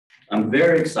I'm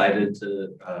very excited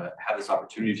to have this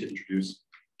opportunity to introduce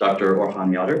Dr. Orhon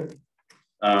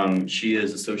Myadar. She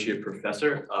is Associate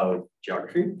Professor of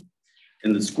Geography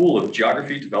in the School of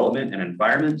Geography, Development, and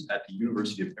Environment at the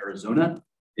University of Arizona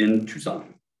in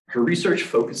Tucson. Her research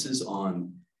focuses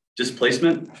on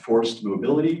displacement, forced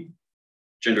mobility,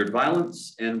 gendered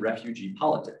violence, and refugee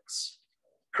politics.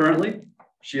 Currently,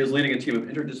 she is leading a team of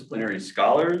interdisciplinary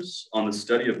scholars on the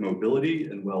study of mobility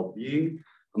and well-being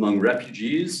among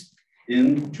refugees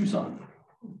in Tucson.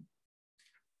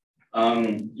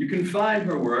 You can find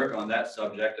her work on that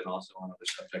subject and also on other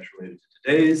subjects related to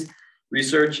today's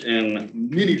research in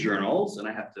many journals, and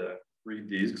I have to read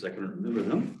these because I couldn't remember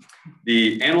them.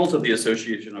 The Annals of the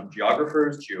Association of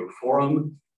Geographers,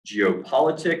 Geoforum,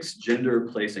 Geopolitics, Gender,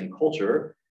 Place, and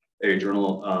Culture, a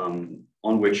journal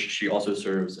on which she also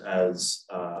serves as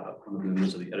one of the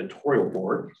members of the editorial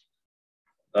board.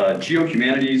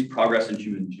 Geohumanities, Progress in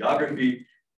Human Geography,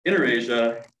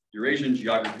 Interasia, Eurasian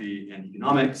Geography and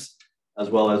Economics, as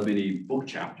well as many book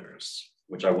chapters,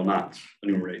 which I will not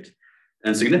enumerate.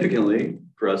 And significantly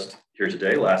for us here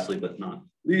today, lastly but not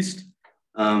least,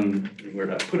 where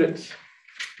did I put it?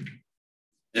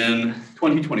 In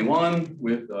 2021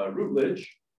 with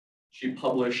Routledge, she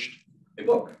published a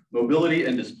book, Mobility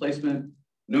and Displacement,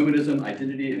 Nomadism,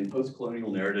 Identity, and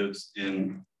Postcolonial Narratives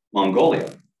in Mongolia.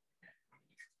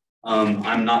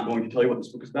 I'm not going to tell you what this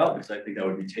book is about because I think that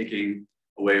would be taking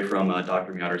away from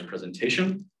Dr. Myadar's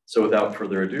presentation. So without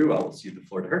further ado, I will cede the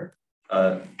floor to her.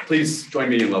 Please join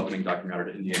me in welcoming Dr. Myadar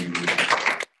to Indiana University.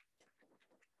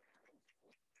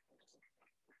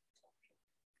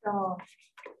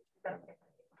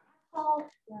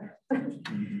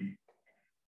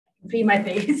 See my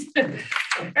face.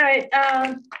 All right.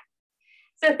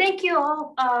 So thank you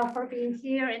all for being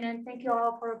here, and then thank you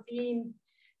all for being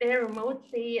there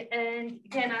remotely. And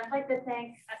again, I'd like to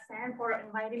thank Sam for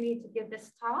inviting me to give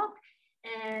this talk,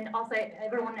 and also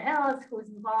everyone else who's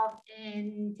involved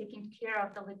in taking care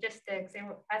of the logistics. It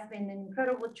has been an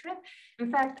incredible trip.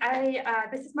 In fact,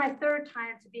 this is my third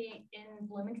time to be in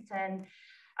Bloomington.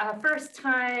 First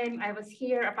time I was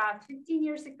here about 15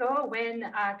 years ago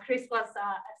when Chris was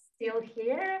still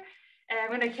here.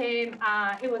 When I came,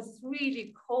 it was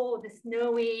really cold,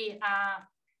 snowy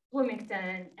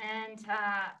Bloomington. And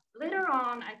later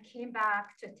on, I came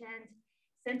back to attend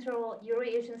Central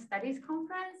Euro-Asian Studies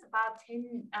Conference about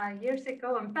 10 years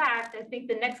ago. In fact, I think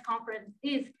the next conference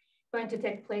is going to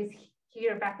take place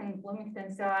here back in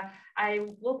Bloomington. So I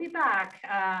will be back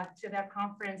to that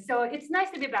conference. So it's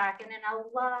nice to be back. And then I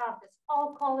love this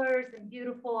fall colors and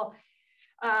beautiful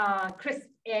crisp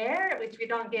air, which we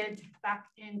don't get back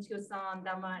in Tucson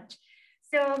that much.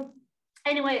 So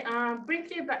anyway,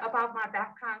 briefly about my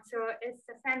background. So as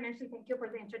Sam mentioned, thank you for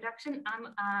the introduction. I'm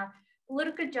a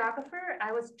political geographer.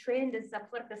 I was trained as a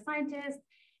political scientist,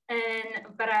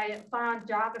 but I found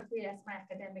geography as my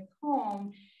academic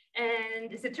home.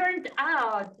 And as it turned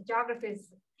out, geography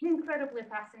is incredibly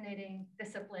fascinating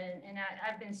discipline. And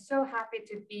I've been so happy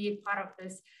to be part of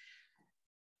this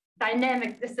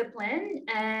dynamic discipline.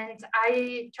 And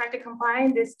I try to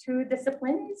combine these two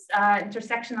disciplines,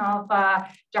 intersection of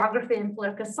geography and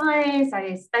political science.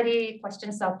 I study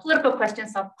political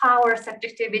questions of power,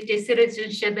 subjectivity,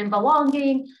 citizenship, and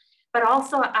belonging. But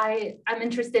also I'm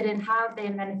interested in how they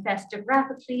manifest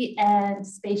geographically and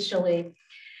spatially.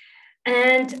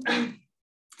 And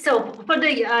so for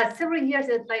the several years,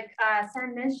 like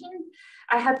Sam mentioned,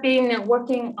 I have been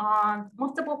working on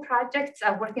multiple projects,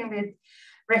 working with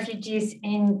refugees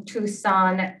in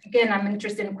Tucson. Again, I'm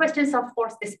interested in questions of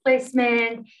forced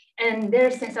displacement and their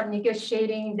sense of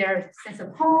negotiating their sense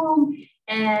of home.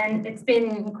 And it's been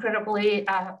incredibly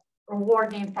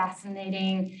rewarding,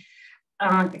 fascinating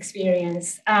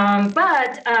experience.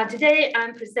 But today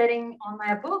I'm presenting on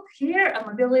my book here,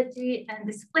 Mobility and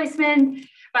Displacement.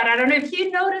 But I don't know if you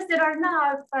noticed it or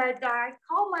not, but I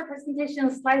call my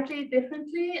presentation slightly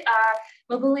differently,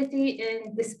 Mobility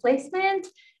and Displacement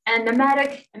and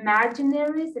Nomadic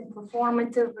Imaginaries and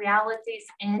Performative Realities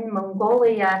in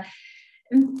Mongolia.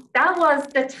 And that was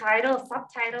the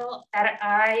subtitle that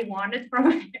I wanted for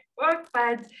my book,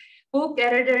 but book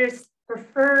editors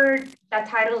preferred that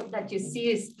title that you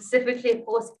see is specifically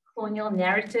Postcolonial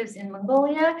Narratives in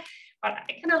Mongolia. But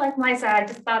I kind of like my side. I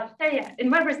just thought, hey, in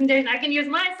my presentation, I can use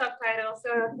my subtitle.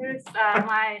 So here's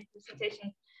my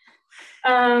presentation.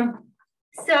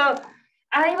 So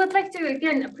I would like to,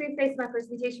 again, preface my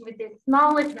presentation with the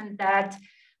acknowledgement that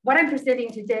what I'm presenting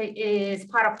today is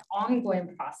part of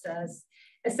ongoing process.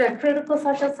 As a critical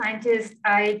social scientist,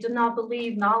 I do not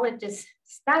believe knowledge is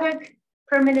static,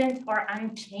 permanent, or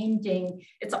unchanging.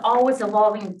 It's always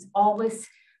evolving. It's always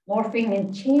morphing and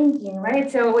changing, right?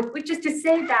 So which is to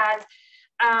say that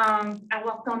I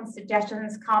welcome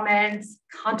suggestions, comments,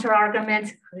 counter-arguments,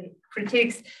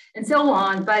 critiques, and so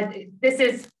on. But this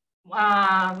is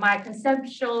my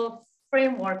conceptual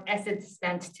framework as it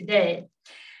stands today.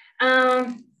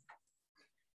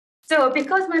 So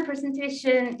because my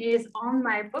presentation is on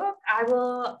my book, I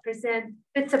will present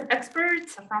bits of experts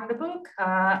from the book.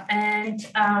 And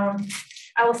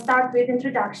I will start with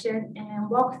introduction and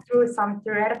walk through some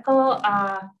theoretical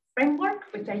framework,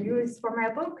 which I use for my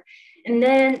book. And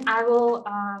then I will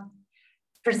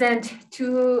present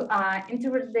two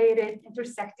interrelated,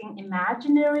 intersecting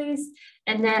imaginaries.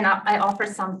 And then I offer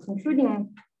some concluding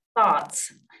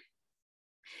thoughts.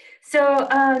 So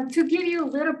to give you a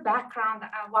little background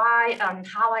why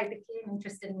how I became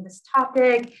interested in this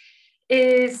topic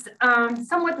is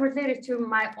somewhat related to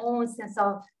my own sense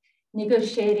of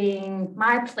negotiating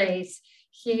my place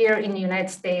here in the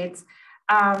United States.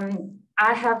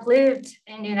 I have lived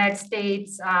in the United States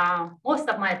most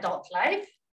of my adult life.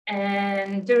 And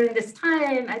during this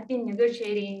time, I've been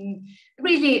negotiating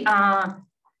really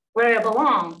where I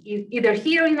belong, either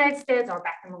here in the United States or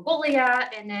back in Mongolia,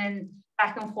 and then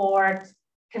back and forth,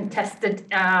 contested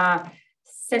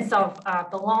sense of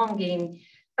belonging.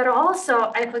 But also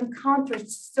I've encountered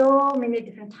so many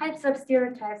different types of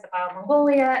stereotypes about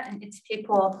Mongolia and its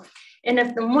people. And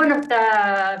one of the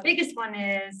biggest one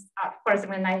is, of course,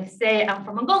 when I say I'm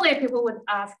from Mongolia, people would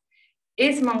ask,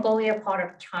 is Mongolia part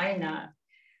of China?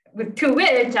 To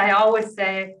which I always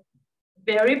say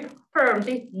very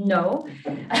firmly, no.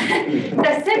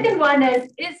 The second one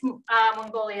is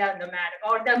Mongolia nomadic,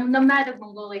 or the nomadic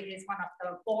Mongolia is one of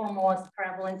the foremost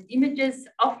prevalent images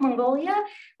of Mongolia,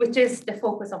 which is the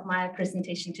focus of my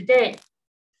presentation today.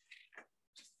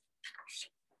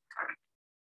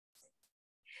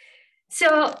 So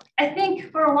I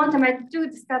think for a long time, I do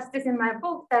discuss this in my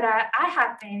book, that I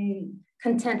have been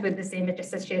content with this image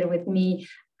associated with me.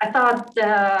 I thought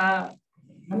the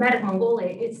nomadic Mongolia,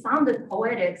 it sounded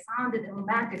poetic, sounded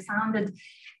romantic, sounded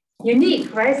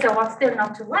unique, right? So what's there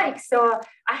not to like? So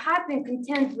I have been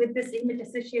content with this image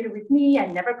associated with me. I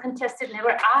never contested,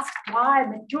 never asked why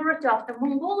majority of the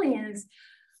Mongolians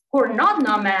who are not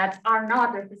nomads are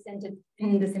not represented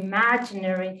in this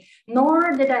imaginary,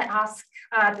 nor did I ask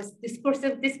this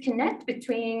discursive disconnect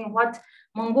between what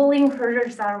Mongolian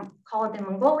herders are called in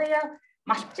Mongolia.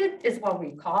 Masjid is what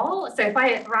we call. So if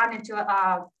I run into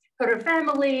a herder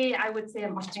family, I would say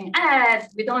Masjid.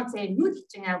 We don't say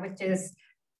Nutjinga, which is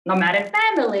nomadic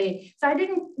family. So I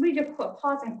didn't really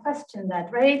pause and question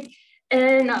that, right?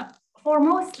 And for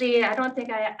mostly, I don't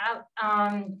think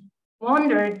I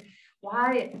wondered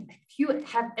why few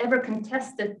have ever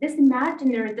contested this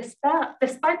imaginary,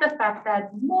 despite the fact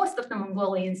that most of the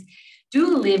Mongolians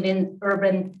do live in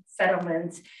urban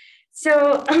settlements.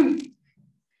 So,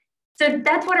 so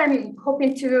that's what I'm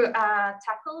hoping to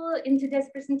tackle in today's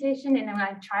presentation, and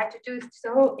I try to do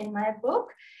so in my book.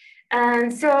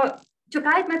 And so to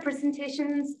guide my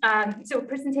presentations,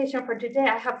 presentation for today,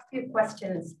 I have a few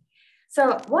questions. So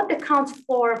what accounts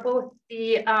for both the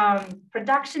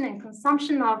production and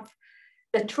consumption of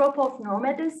the trope of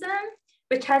nomadism,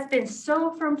 which has been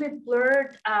so firmly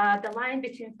blurred the line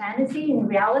between fantasy and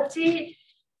reality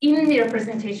in the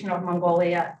representation of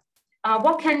Mongolia?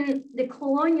 What can the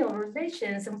colonial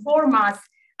relations inform us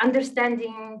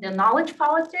understanding the knowledge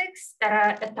politics that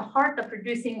are at the heart of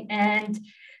producing and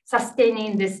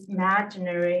sustaining this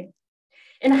imaginary?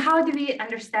 And how do we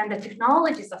understand the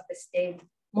technologies of the state,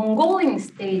 Mongolian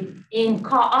state, in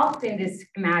co-opting this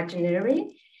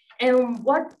imaginary? And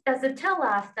what does it tell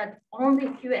us that only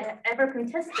few ever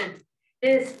contested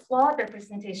this flawed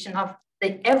representation of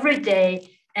the everyday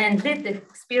and lived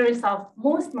experience of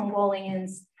most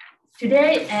Mongolians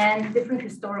today and different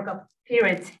historical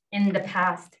periods in the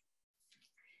past?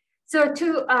 So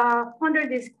to ponder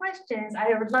these questions, I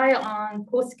rely on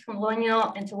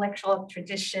post-colonial intellectual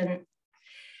tradition.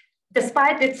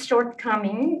 Despite its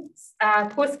shortcomings,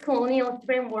 post-colonial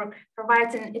framework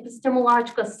provides an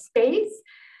epistemological space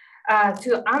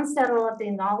to unsettle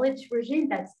the knowledge regime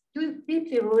that's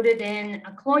deeply rooted in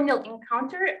a colonial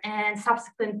encounter and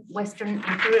subsequent Western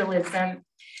imperialism.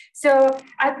 So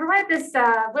I provide this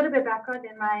little bit of background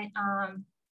in my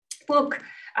book.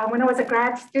 When I was a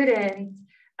grad student,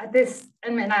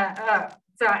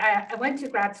 so I went to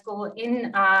grad school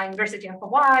in University of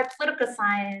Hawaii, political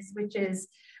science, which is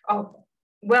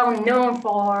well known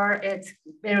for its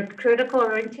very critical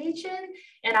orientation.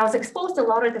 And I was exposed to a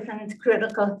lot of different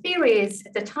critical theories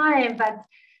at the time, but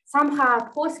somehow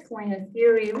post-colonial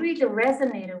theory really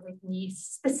resonated with me,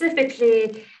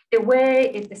 specifically the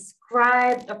way it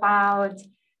described about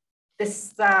this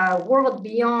world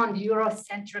beyond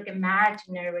Eurocentric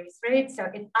imaginaries, right? So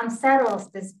it unsettles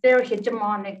this very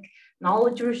hegemonic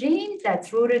knowledge regime that's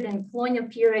rooted in colonial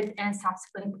period and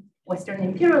subsequent Western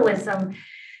imperialism.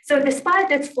 So despite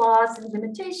its flaws and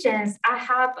limitations, I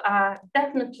have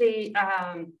definitely,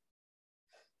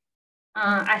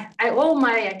 I owe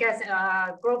my, I guess,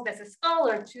 growth as a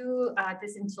scholar to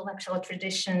this intellectual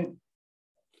tradition.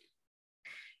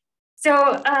 So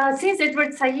since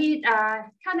Edward Said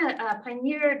kind of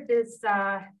pioneered this,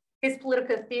 his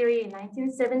political theory in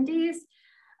 1970s,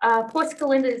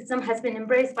 postcolonialism has been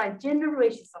embraced by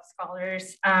generations of scholars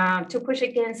to push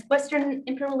against Western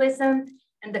imperialism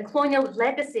and the colonial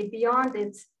legacy beyond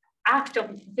its actual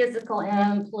physical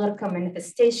and political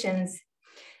manifestations.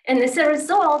 And as a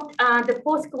result, the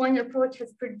post-colonial approach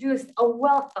has produced a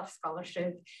wealth of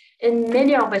scholarship, and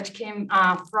many of which came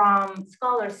from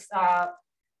scholars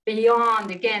beyond,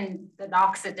 again, the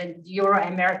Occident,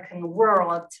 Euro-American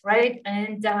world, right?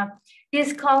 And these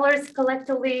scholars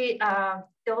collectively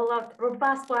developed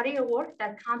robust body of work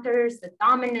that counters the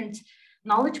dominant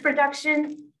knowledge production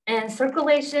and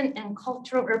circulation and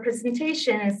cultural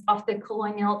representations of the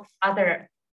colonial other.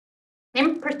 In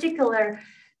particular,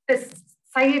 this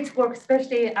Said's work,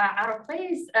 especially out of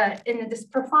place in this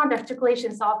profound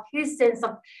articulations of his sense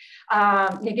of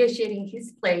negotiating his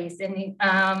place. And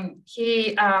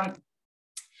he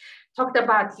talked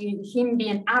about him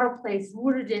being out of place,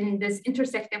 rooted in this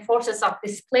intersecting forces of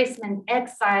displacement,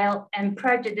 exile, and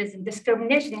prejudice and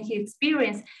discrimination he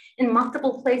experienced in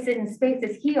multiple places and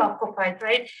spaces he occupied,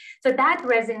 right? So that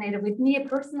resonated with me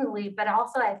personally, but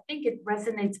also I think it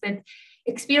resonates with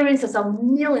experiences of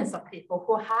millions of people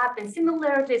who have been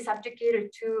similarly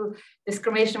subjugated to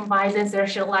discrimination, violence,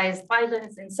 racialized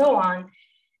violence, and so on.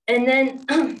 And then,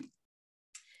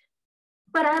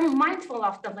 but I'm mindful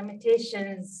of the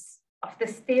limitations of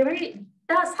this theory. It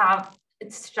does have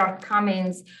its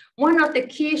shortcomings. One of the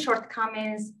key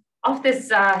shortcomings of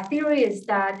this theory is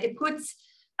that it puts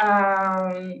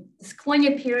this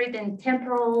colonial period in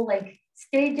temporal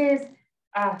stages,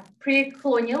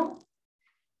 pre-colonial,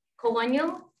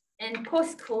 colonial, and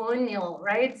post-colonial,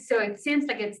 right? So it seems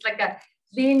like it's like a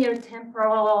linear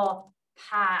temporal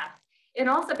path. And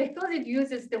also because it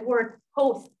uses the word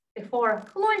post before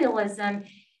colonialism,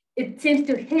 it seems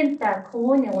to hint that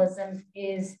colonialism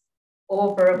is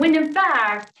over, when in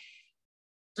fact,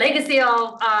 legacy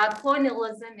of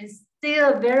colonialism is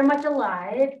still very much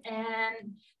alive,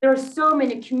 and there are so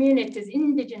many communities,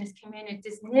 indigenous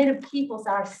communities, native peoples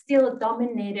are still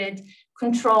dominated,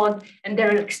 controlled, and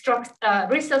their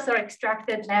resources are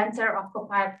extracted, lands are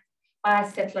occupied by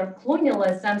settler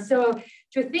colonialism. So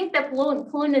to think that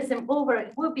colonialism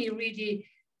over would be really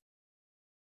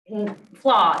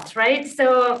flawed, right?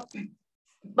 So,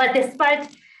 but despite,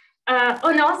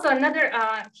 and also another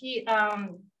key,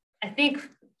 I think,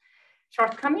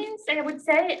 shortcomings, I would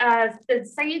say, the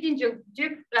Sayedian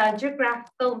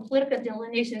geographical and political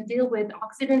delineation deal with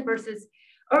Occident versus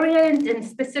Orient, and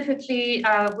specifically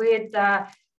with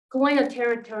colonial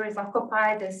territories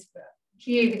occupied as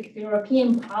key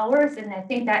European powers, and I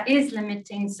think that is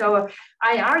limiting. So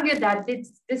I argue that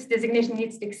this designation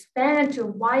needs to expand to a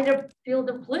wider field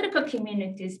of political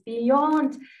communities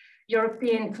beyond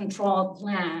European controlled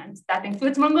lands. That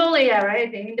includes Mongolia,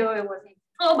 right? Even though it wasn't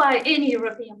controlled by any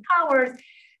European powers,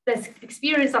 the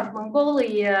experience of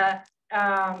Mongolia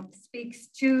speaks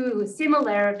to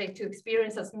similarly to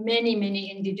experience of many, many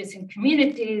indigenous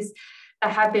communities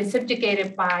that have been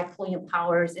subjugated by colonial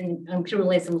powers and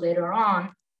imperialism later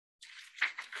on.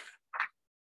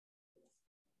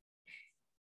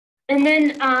 And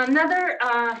then another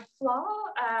flaw,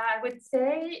 I would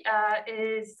say,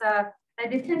 is that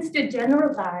it tends to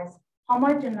generalize,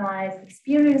 homogenize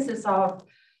experiences of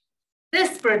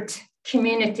disparate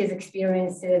communities'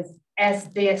 experiences as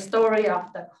the story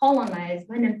of the colonized,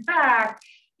 when in fact,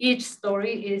 each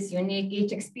story is unique,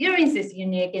 each experience is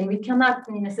unique, and we cannot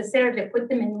necessarily put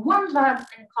them in one lot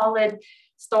and call it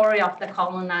story of the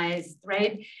colonized,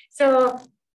 right? So,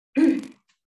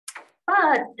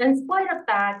 but in spite of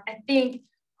that, I think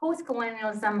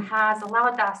post-colonialism has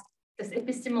allowed us this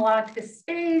epistemological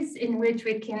space in which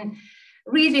we can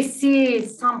really see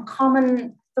some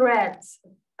common threads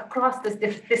across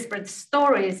these disparate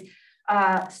stories,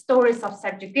 stories of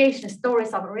subjugation,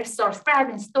 stories of resource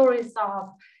grabbing, stories of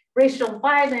racial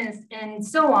violence, and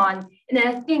so on. And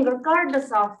I think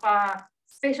regardless of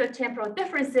spatial temporal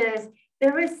differences,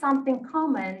 there is something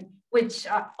common which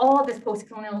all these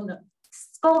post-colonial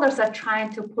scholars are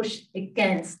trying to push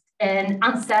against and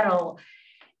unsettle.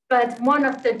 But one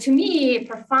of the, to me,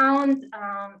 profound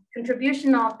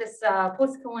contribution of this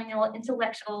post-colonial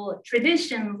intellectual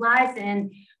tradition lies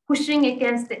in pushing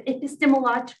against the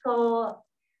epistemological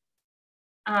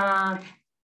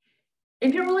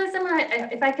imperialism,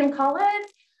 if I can call it,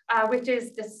 which is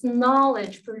this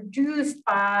knowledge produced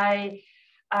by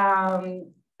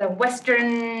the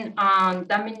Western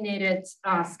dominated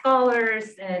scholars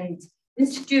and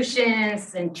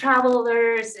institutions and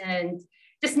travelers and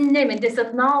just name it, this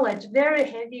knowledge, very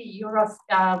heavy Euro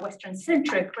Western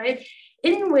centric, right?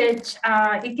 In which,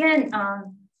 again,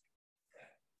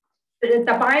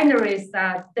 the binaries,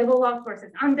 developed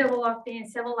versus undeveloped,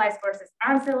 civilized versus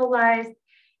uncivilized,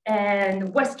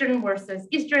 and Western versus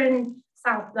Eastern,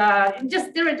 South, just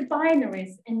there are the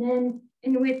binaries, and then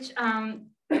in which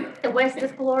the West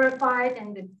is glorified and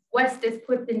the West is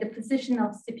put in the position of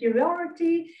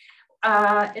superiority,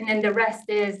 and then the rest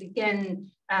is,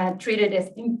 again, treated as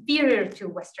inferior to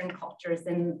Western cultures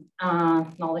and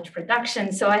knowledge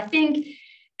production. So I think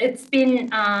it's been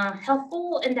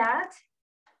helpful in that.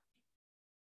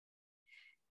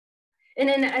 And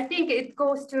then I think it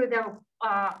goes to the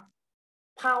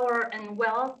power and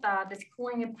wealth, this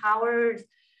colonial powers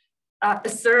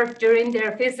served during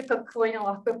their physical colonial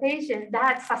occupation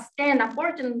that sustained,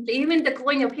 unfortunately, even the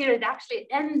colonial period actually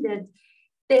ended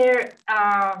their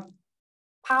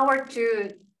power to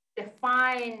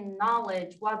define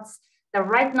knowledge, what's the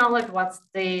right knowledge, what's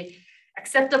the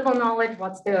acceptable knowledge,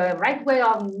 what's the right way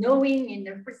of knowing and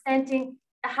representing.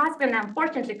 It has been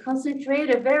unfortunately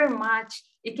concentrated very much,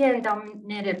 again,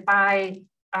 dominated by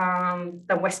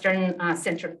the Western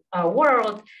centered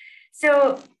world.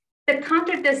 So to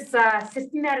counter this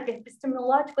systematic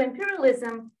epistemological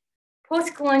imperialism,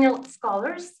 post-colonial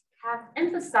scholars have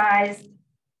emphasized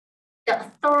the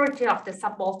authority of the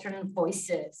subaltern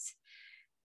voices.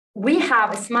 We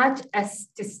have as much as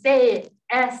to say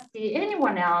as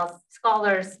anyone else,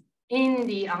 scholars in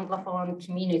the Anglophone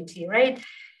community, right?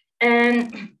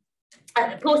 And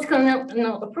a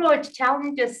post-colonial approach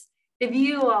challenges the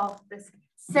view of this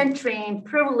centering,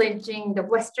 privileging the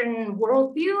Western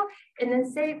worldview, and then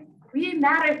say, we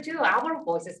matter too, our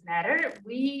voices matter.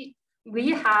 We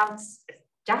have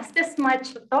just as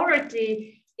much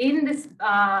authority in this,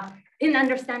 in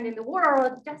understanding the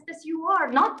world, just as you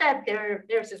are. Not that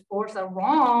there's scores are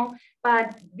wrong,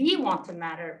 but we want to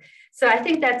matter. So I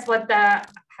think that's what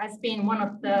has been one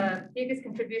of the biggest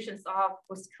contributions of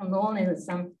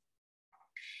post-colonialism.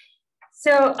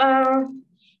 So,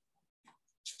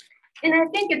 and I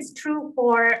think it's true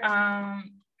for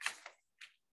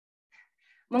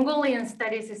Mongolian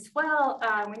studies as well.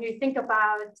 When you think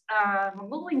about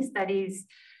Mongolian studies,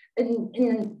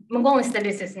 in Mongolian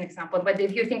studies is an example, but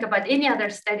if you think about any other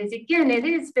studies, again, it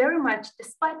is very much,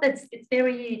 despite that it's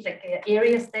very like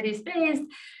area studies based,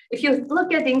 if you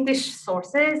look at English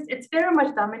sources, it's very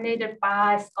much dominated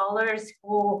by scholars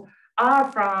who are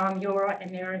from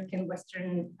Euro-American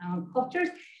Western cultures,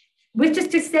 which is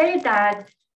to say that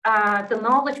the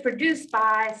knowledge produced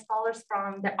by scholars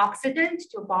from the Occident,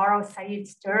 to borrow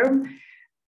Said's term,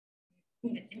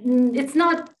 it's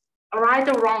not right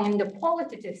or wrong in the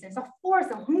qualitative sense. Of course,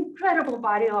 an incredible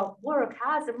body of work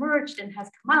has emerged and has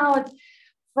come out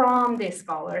from these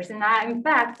scholars. And in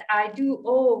fact, I do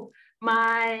owe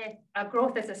my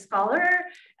growth as a scholar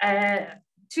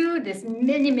to this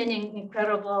many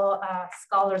incredible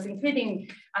scholars, including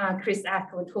Chris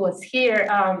Atwood, who was here.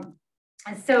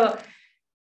 And so,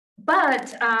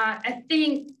 but I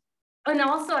think, and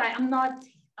also I'm not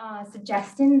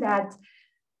suggesting that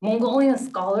Mongolian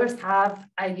scholars have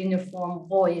a uniform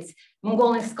voice.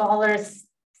 Mongolian scholars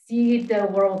see the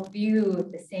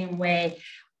worldview the same way,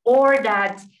 or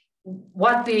that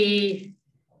what we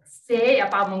say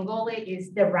about Mongolia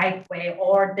is the right way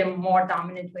or the more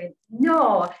dominant way.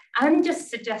 No, I'm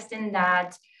just suggesting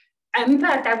that, in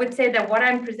fact, I would say that what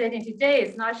I'm presenting today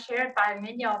is not shared by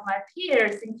many of my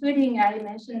peers, including I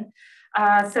mentioned,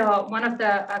 so one of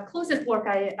the closest work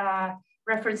I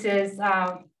reference is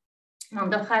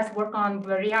Nandav's work on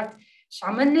Buryat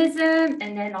shamanism,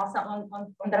 and then also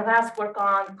on Nandav's work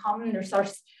on common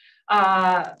resource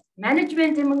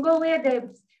management in Mongolia.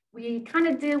 We kind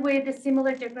of deal with the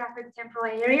similar geographic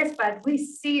temporal areas, but we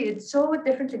see it so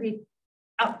differently. We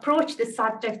approach the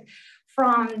subject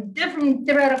from different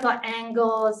theoretical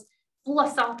angles,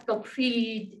 philosophical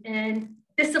creed, and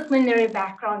disciplinary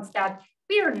backgrounds that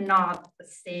we are not the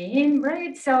same,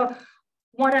 right? So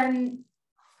what I'm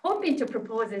hoping to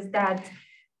propose is that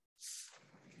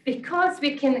because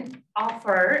we can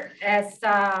offer as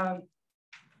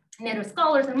native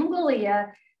scholars in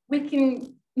Mongolia, we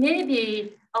can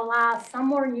maybe allow some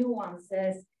more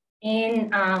nuances in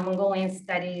Mongolian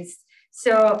studies.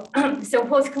 So, so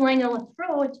post-colonial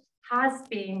approach has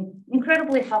been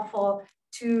incredibly helpful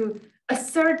to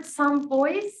assert some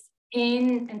voice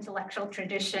in intellectual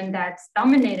tradition that's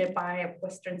dominated by a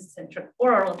Western-centric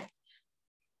world.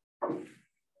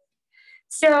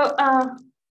 So,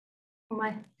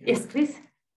 yes, please.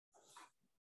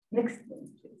 Next, please.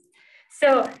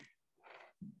 So,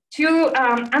 to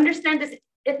understand this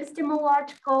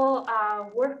epistemological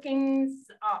workings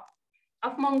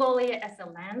of Mongolia as a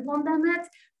land-born nomad,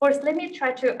 first, let me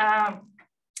try to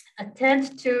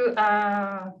attempt to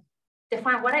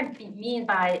define what I mean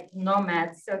by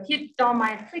nomads. So if you don't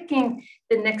mind clicking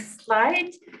the next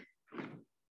slide.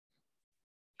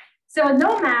 So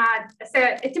nomad, so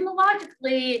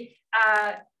etymologically,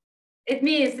 it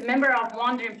means member of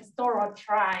wandering pastoral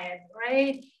tribe,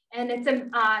 right? And it's the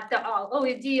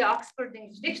OED, Oxford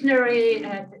English Dictionary,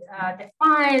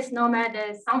 defines nomad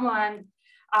as someone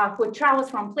who travels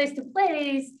from place to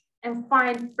place and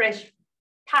finds fresh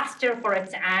pasture for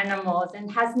its animals and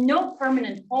has no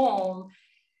permanent home.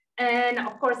 And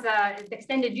of course, the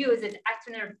extended use is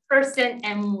itinerant person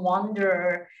and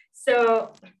wanderer.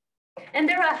 So, and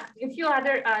there are a few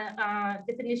other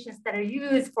definitions that are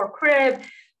used for crib.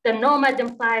 The nomad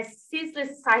implies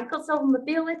ceaseless cycles of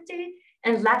mobility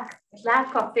and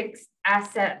lack of fixed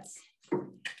assets.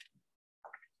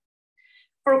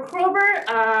 For Kroeber,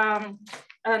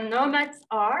 nomads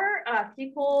are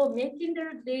people making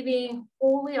their living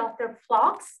wholly off their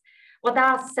flocks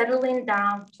without settling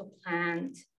down to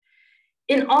plant.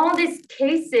 In all these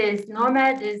cases,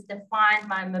 nomad is defined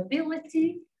by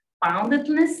mobility,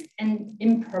 boundedness, and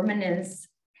impermanence.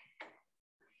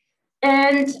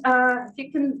 And if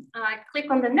you can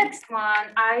click on the next one,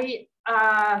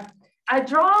 I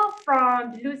draw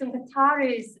from Deleuze and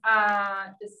Guattari's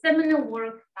the seminal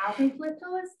work, Thousand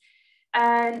Plateaus.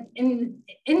 And in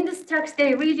this text,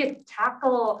 they really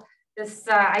tackle this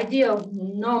idea of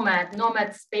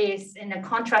nomad space, and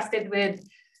contrasted with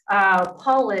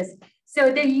polis.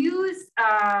 So they use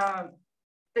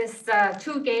this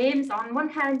two games. On one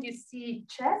hand, you see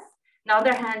chess. On the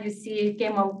other hand, you see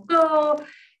game of Go.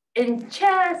 In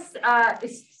chess,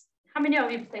 how many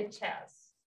of you play chess?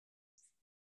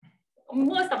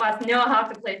 Most of us know how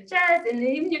to play chess, and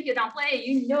even if you don't play,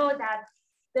 you know that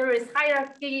there is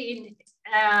hierarchy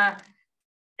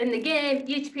in the game.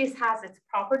 Each piece has its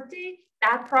property.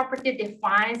 That property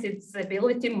defines its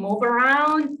ability to move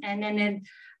around, and then its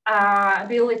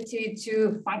ability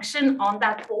to function on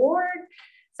that board.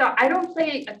 So I don't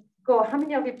play Go. How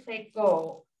many of you play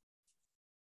Go?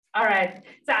 All right.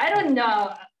 So I don't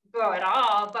know Go at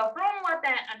all, but from what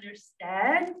I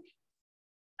understand,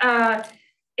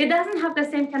 it doesn't have the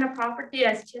same kind of property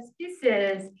as chess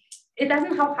pieces. It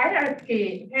doesn't have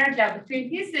hierarchy between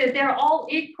pieces. They're all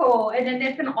equal, and then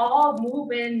they can all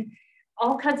move in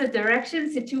all kinds of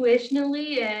directions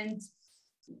situationally and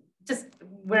just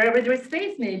wherever there is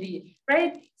space, maybe,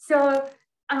 right? So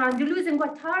Deleuze and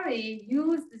Guattari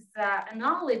use this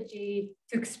analogy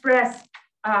to express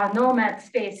nomad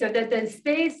space. So that the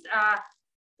space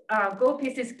Go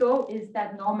pieces Go is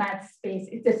that nomad space.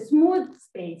 It's a smooth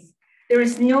space. There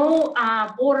is no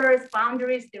borders,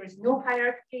 boundaries. There is no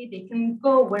hierarchy. They can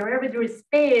go wherever there is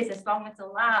space as long as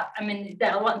allowed. I mean,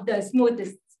 the smooth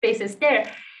space is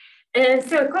there. And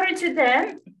so according to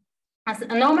them, a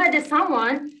nomad is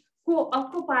someone who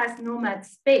occupies nomad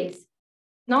space.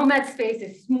 Nomad space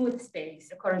is smooth space,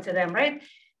 according to them, right?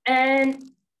 And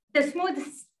the smooth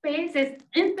space is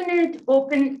infinite,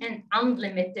 open, and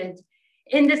unlimited.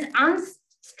 In this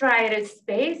unstriated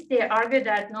space, they argue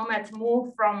that nomads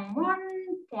move from one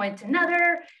point to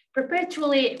another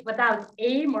perpetually without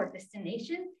aim or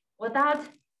destination, without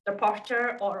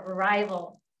departure or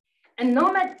arrival. And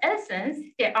nomad essence,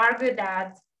 they argue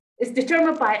that is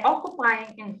determined by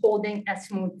occupying and holding a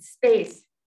smooth space.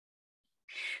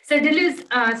 So Deleuze,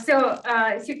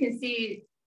 as you can see,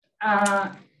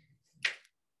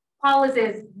 polis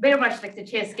is very much like the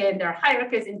chess game. There are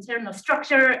hierarchies, internal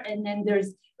structure, and then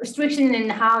there's restriction in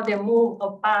how they move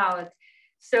about.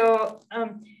 So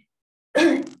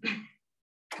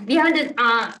beyond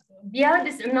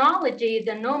this analogy,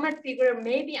 the nomad figure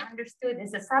may be understood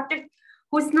as a subject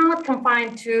who's not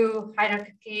confined to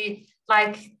hierarchy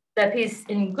like the piece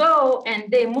in Go,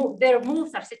 and their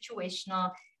moves are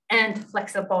situational and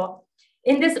flexible.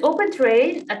 In this open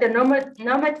terrain, the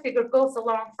nomad figure goes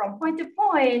along from point to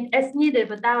point as needed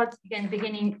without, again,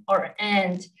 beginning or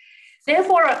end.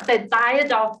 Therefore, the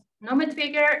dyad of nomad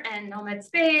figure and nomad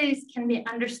space can be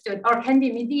understood or can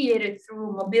be mediated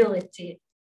through mobility,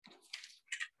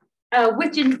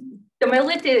 which in the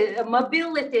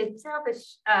mobility itself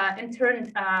is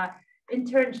in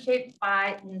turn shaped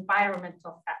by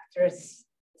environmental factors.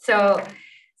 So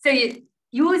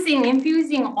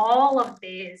infusing all of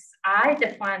these, I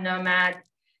define nomad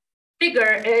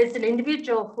figure is an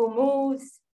individual who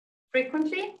moves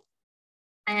frequently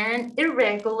and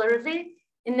irregularly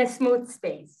in a smooth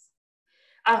space,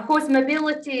 whose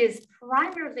mobility is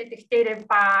primarily dictated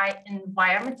by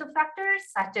environmental factors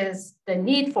such as the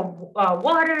need for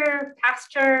water,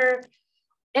 pasture,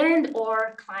 and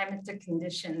or climatic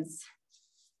conditions.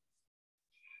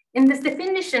 In this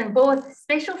definition, both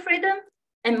spatial freedom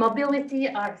and mobility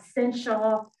are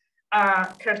essential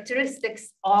characteristics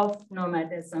of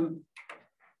nomadism.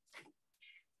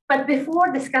 But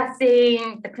before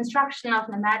discussing the construction of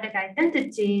nomadic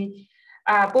identity,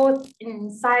 both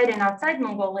inside and outside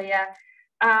Mongolia,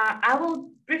 I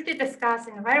will briefly discuss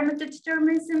environmental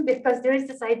determinism, because there is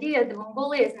this idea that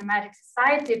Mongolia is a nomadic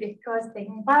society because the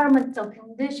environmental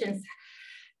conditions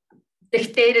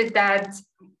dictated that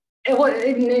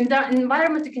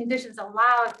environmental conditions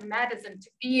allowed nomadism to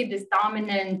be this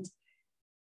dominant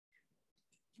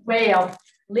way of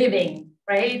living,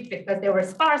 right? Because there were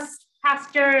sparse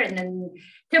pasture and then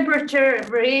temperature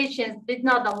variations did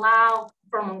not allow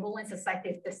for Mongolian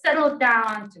society to settle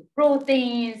down, to grow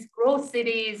things, grow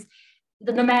cities.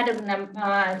 The nomadic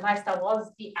lifestyle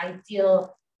was the ideal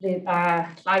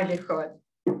livelihood.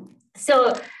 So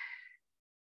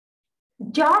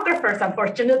geographers,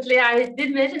 unfortunately, I did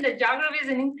mention that geography is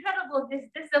an incredible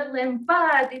discipline,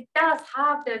 but it does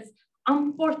have this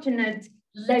unfortunate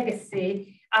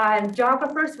legacy.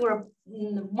 Geographers were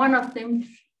one of the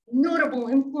notable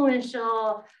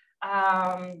influential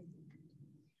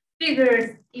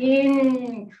figures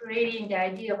in creating the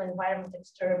idea of environmental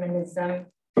determinism.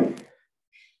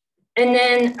 And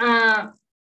then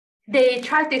they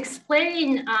tried to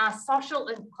explain social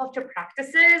and cultural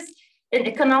practices and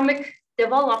economic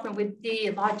development with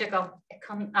the logic of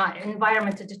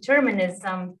environmental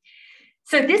determinism.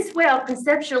 So this way of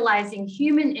conceptualizing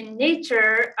human in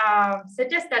nature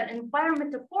suggests that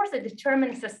environmental forces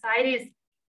determine society's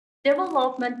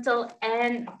developmental,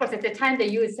 and of course at the time they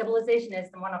used civilization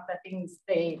as one of the things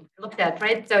they looked at,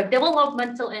 right? So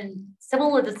developmental and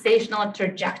civilizational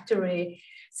trajectory.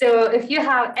 So if you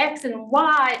have X and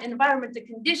Y environmental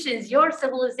conditions, your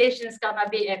civilization is gonna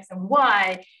be X and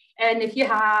Y. And if you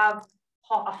have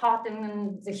hot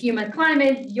and the humid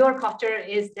climate, your culture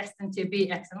is destined to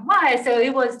be X and Y. So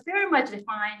it was very much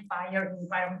defined by your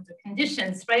environmental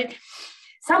conditions, right?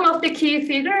 Some of the key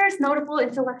figures, notable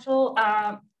intellectual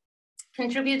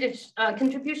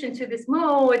contribution to this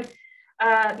mode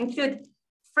include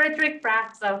Frederick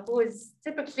Bratzel, who is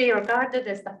typically regarded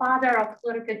as the father of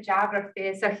political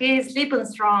geography. So his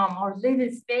Lebensraum or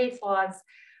living space was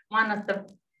one of the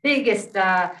biggest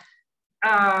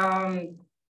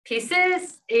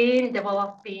pieces in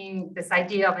developing this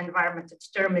idea of environmental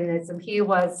determinism. He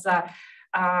was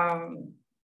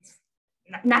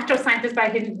natural scientist by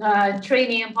his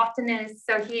training and botanist.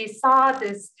 So he saw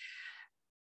this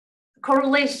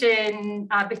correlation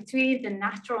between the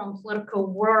natural and political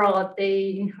world.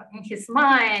 In his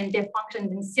mind, they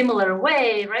functioned in similar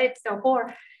way, right? So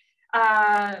for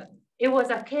it was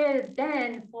a case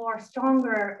then for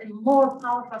stronger and more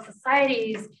powerful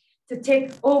societies to take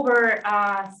over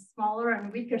smaller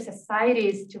and weaker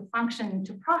societies to function,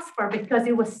 to prosper, because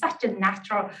it was such a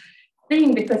natural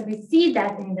thing, because we see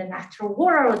that in the natural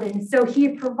world. And so he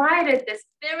provided this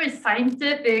very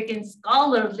scientific and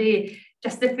scholarly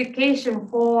justification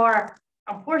for,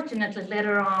 unfortunately,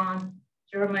 later on,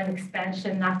 German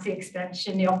expansion, Nazi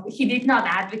expansion. You know, he did not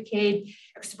advocate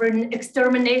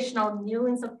extermination of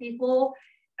millions of people,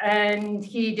 and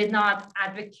he did not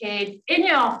advocate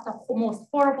any of the most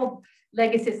horrible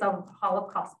legacies of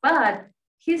Holocaust, but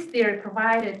his theory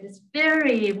provided this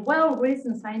very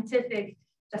well-reasoned scientific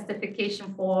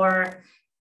justification for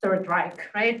Third Reich,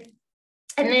 right?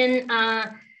 And then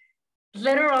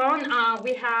later on,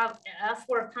 we have, as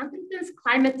for Huntington's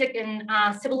climatic and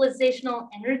civilizational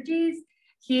energies,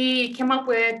 he came up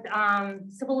with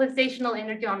civilizational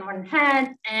energy on one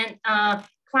hand and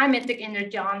climatic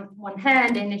energy on one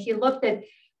hand, and he looked at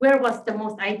where was the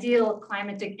most ideal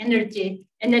climatic energy,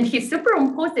 and then he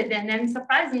superimposed it, and then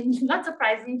not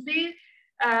surprisingly,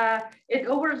 it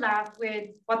overlapped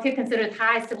with what he considered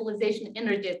high civilization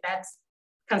energy that's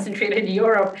concentrated in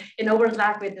Europe, and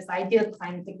overlapped with this ideal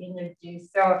climatic energy.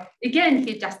 So again,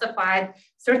 he justified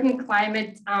certain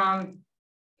climate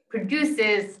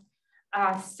produces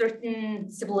certain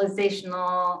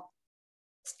civilizational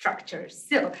structures.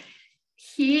 So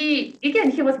he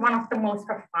was one of the most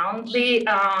profoundly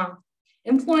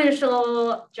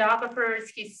influential geographers.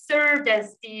 He served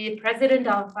as the president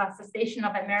of Association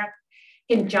of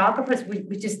American Geographers,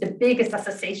 which is the biggest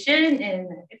association, and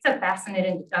it's a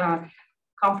fascinating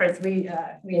conference. We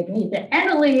meet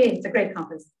annually. It's a great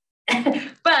conference.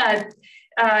 But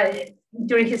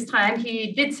during his time,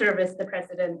 he did serve as the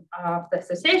president of the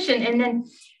association. And then,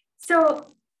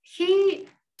 so he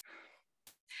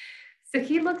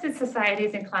looks at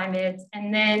societies and climates,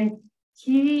 and then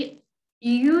he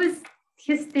used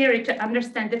his theory to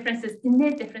understand differences,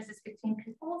 innate differences between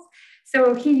peoples.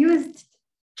 So he used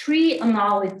tree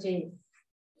analogy.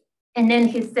 And then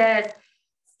he said,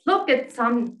 look at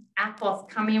some apples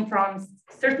coming from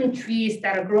certain trees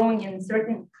that are growing in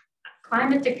certain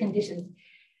climatic conditions.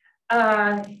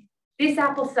 These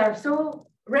apples are so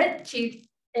red-cheeked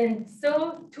and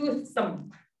so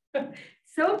toothsome.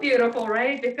 So beautiful,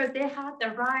 right? Because they have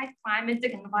the right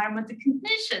climatic and environmental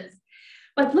conditions.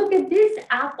 But look at these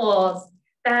apples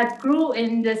that grew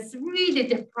in this really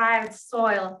deprived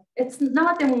soil. It's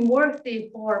not even worthy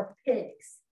for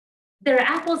pigs. They're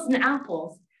apples and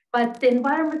apples, but the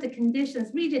environmental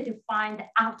conditions really define the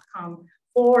outcome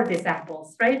for these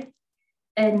apples, right?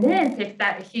 And then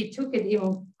he took it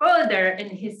even further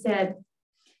and he said,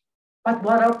 but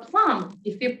what are plums?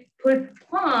 If you put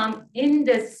plum in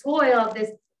the soil,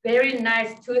 this very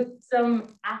nice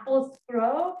toothsome apples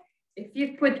grow. If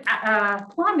you put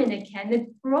plum in it, can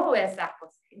it grow as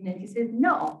apples? And then he said,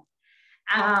 no.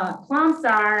 Plums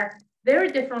are very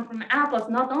different from apples,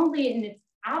 not only in its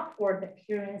outward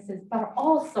appearances, but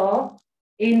also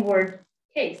inward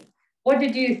taste. What do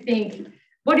you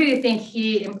think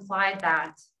he implied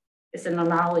that is an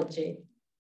analogy?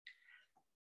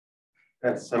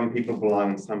 That some people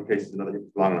belong in some places and other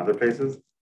people belong in other places.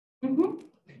 Mm-hmm.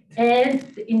 And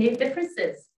the innate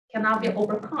differences cannot be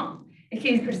overcome. And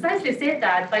he precisely said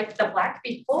that, like the Black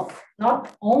people,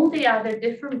 not only are they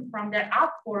different from their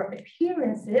outward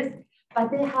appearances,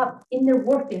 but they have inner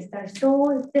workings that are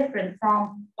so different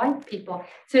from white people.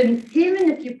 So even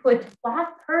if you put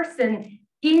Black person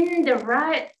in the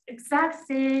right, exact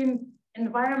same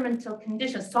environmental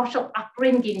conditions, social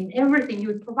upbringing, everything, you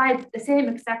would provide the same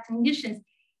exact conditions,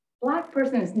 Black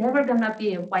person is never gonna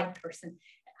be a white person.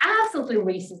 Absolutely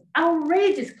racist,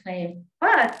 outrageous claim,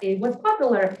 but it was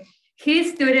popular.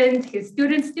 His students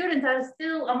are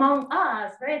still among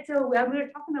us, right? So when we're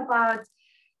talking about,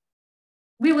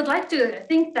 we would like to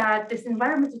think that this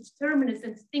environmental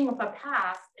determinism is a thing of a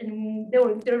past and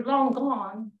they're long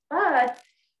gone, but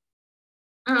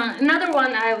another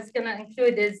one I was going to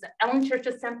include is Ellen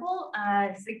Church's Semple.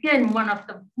 It's again one of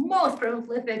the most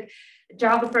prolific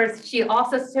geographers. She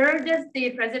also served as the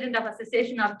president of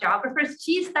Association of Geographers.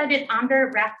 She studied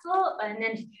under Routledge, and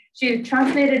then she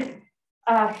translated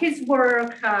his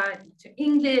work to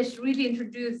English, really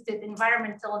introduced the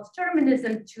environmental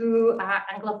determinism to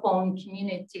Anglophone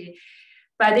community.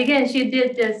 But again, she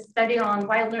did this study on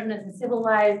wilderness and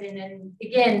civilized, and then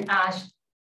again,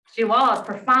 she was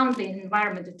profoundly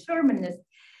environment determinist.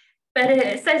 But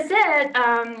as I said,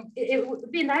 it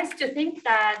would be nice to think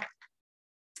that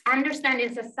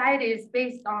understanding societies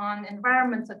based on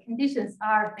environmental conditions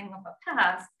are a thing of the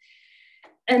past.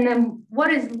 And then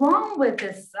what is wrong with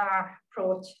this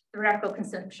approach, theoretical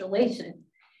conceptualization?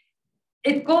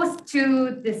 It goes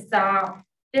to this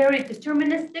very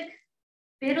deterministic,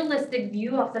 fatalistic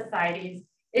view of societies.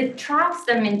 It traps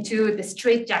them into the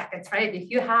straitjackets, right? If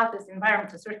you have this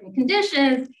environment with certain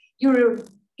conditions, you're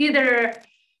either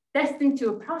destined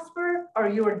to prosper or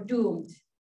you're doomed.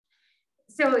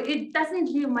 So it doesn't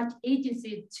leave much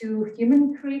agency to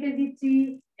human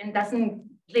creativity and doesn't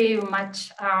leave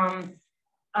much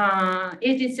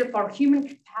agency for human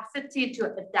capacity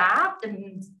to adapt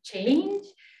and change.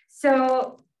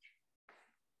 So,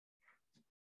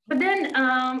 but then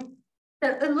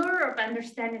the allure of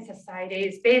understanding society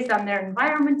is based on their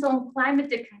environmental and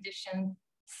climatic conditions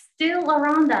still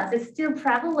around us, it's still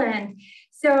prevalent.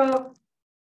 So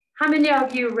how many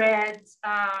of you read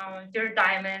Dear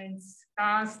Diamonds?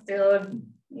 Still,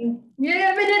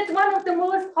 yeah, I mean, it's one of the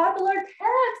most popular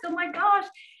texts. Oh my gosh.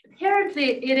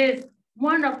 Apparently, it is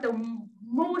one of the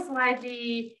most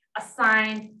widely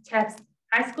assigned texts,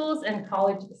 high schools and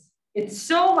colleges. It's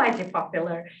so widely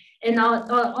popular. And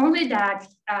not only that,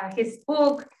 his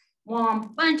book won a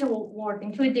bunch of awards,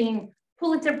 including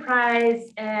Pulitzer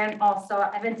Prize and also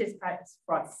Adventist Prize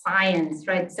for Science,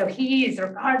 right? So he is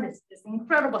regarded as this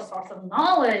incredible source of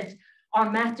knowledge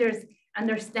on matters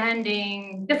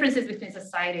understanding differences between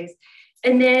societies.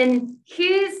 And then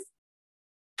his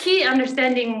key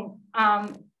understanding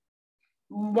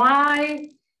why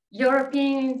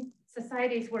European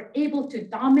societies were able to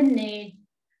dominate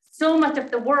so much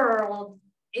of the world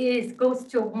goes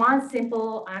to one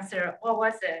simple answer. What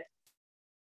was it?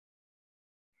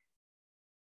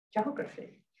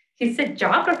 Geography. He said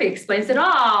geography explains it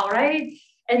all, right?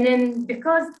 And then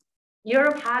because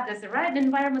Europe had this right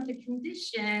environmental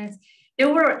conditions, they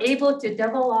were able to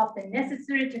develop the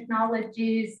necessary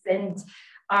technologies and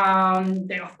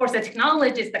of course, the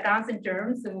technologies, the constant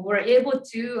terms, and were able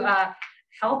to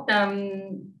help them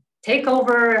take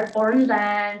over foreign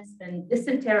lands and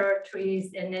distant territories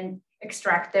and then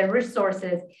extract their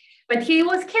resources. But he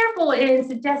was careful in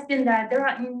suggesting that there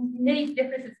are many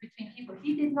differences between people.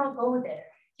 He did not go there.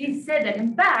 He said that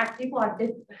in fact, people are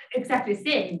exactly the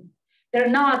same.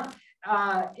 They're not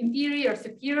inferior or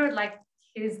superior like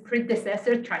his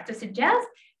predecessor tried to suggest.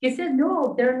 He said,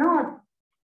 no, they're not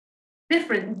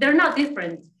different. They're not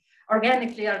different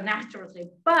organically or naturally,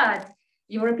 but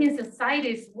European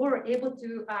societies were able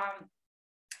to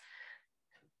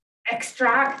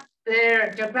extract their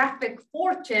geographic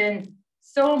fortune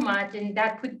so much, and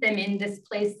that put them in this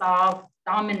place of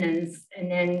dominance. And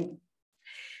then,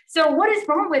 so what is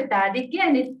wrong with that?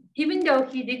 Again, even though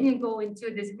he didn't go into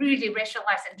this really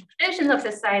racialized interpretation of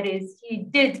societies, he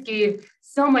did give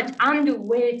so much undue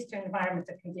weight to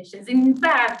environmental conditions. In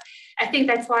fact, I think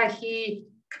that's why he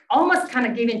almost kind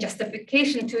of giving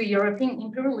justification to European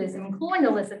imperialism and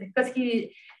colonialism, because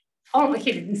he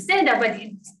didn't say that, but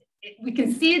we can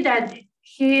see that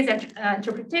his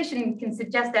interpretation can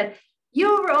suggest that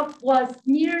Europe was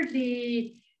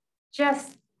merely just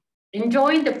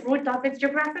enjoying the fruit of its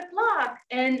geographic luck,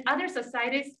 and other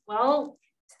societies, well,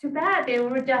 it's too bad. They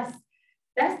were just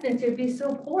destined to be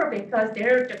so poor because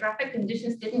their geographic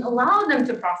conditions didn't allow them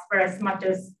to prosper as much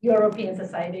as European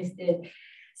societies did.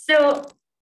 So,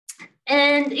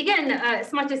 and again,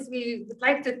 as much as we would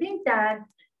like to think that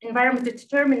environmental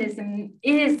determinism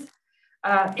is,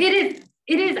 it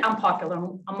is unpopular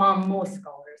among most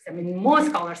scholars. I mean,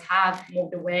 most scholars have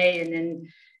moved away and then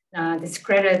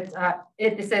discredit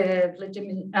it is a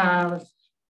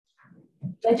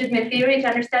legitimate theory to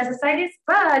understand societies,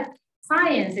 but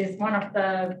Science is one of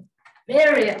the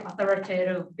very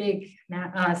authoritative big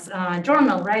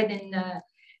journal, right?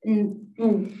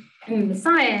 In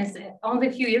Science, only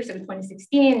a few years ago,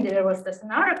 2016, there was this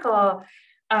an article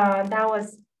that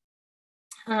was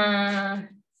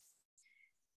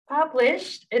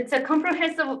published. It's a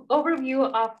comprehensive overview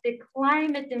of the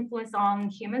climate influence on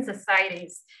human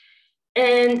societies.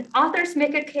 And authors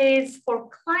make a case for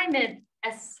climate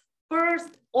as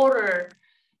first order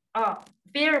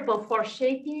variable for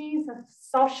shaping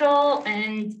social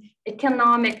and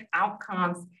economic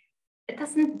outcomes. It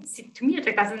doesn't, to me,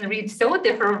 it doesn't read so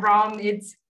different from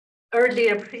its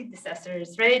earlier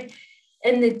predecessors, right?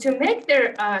 And to make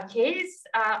their case,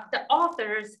 the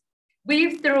authors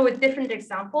weave through different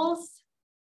examples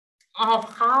of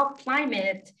how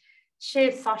climate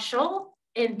shapes social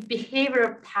and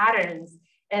behavioral patterns.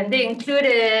 And they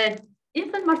included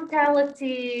infant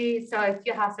mortality. So if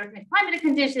you have certain climate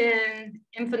conditions,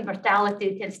 infant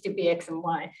mortality tends to be X and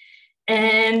Y.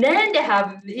 And then they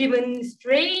have even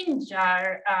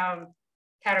stranger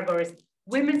categories,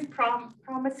 women's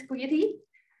promiscuity.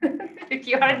 If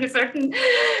you are in certain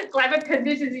climate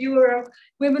conditions,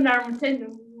 women are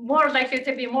more likely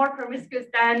to be more promiscuous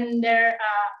than their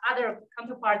other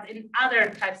counterparts in other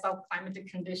types of climatic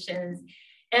conditions.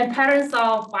 And patterns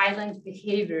of violent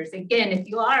behaviors. Again, if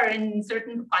you are in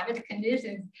certain climate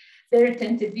conditions, there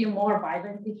tend to be more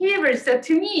violent behaviors. So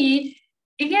to me,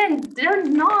 again, they're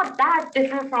not that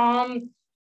different from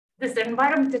this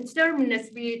environmental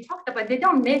determinists we talked about. They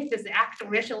don't make this actual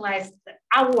racialized,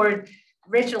 outward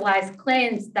racialized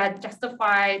claims that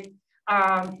justify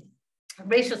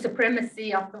racial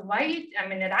supremacy of the white. I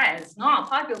mean, it's not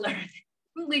popular,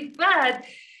 really, but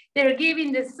they're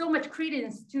giving this so much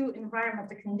credence to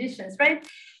environmental conditions, right?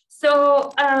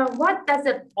 So what does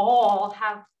it all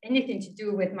have anything to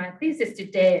do with my thesis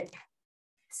today?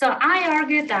 So I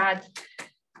argue that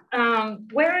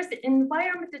whereas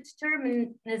environmental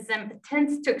determinism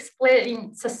tends to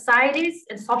explain societies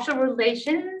and social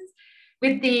relations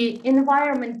with the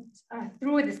environment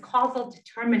through this causal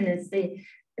determinants, the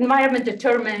environment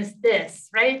determines this,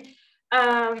 right?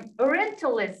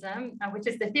 Orientalism, which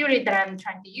is the theory that I'm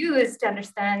trying to use to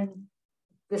understand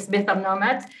this myth of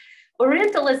nomads,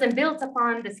 Orientalism builds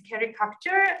upon this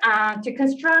caricature to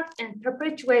construct and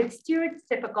perpetuate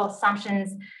stereotypical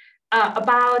assumptions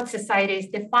about societies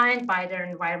defined by their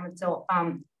environmental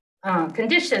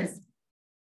conditions.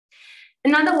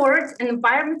 In other words,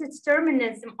 environmental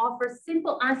determinism offers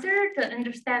simple answer to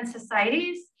understand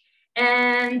societies,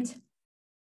 and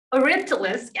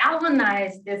Orientalists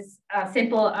galvanize this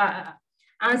simple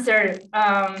answer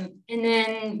and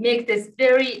then make this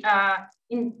very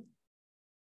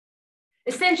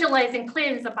essentializing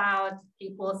claims about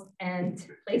peoples and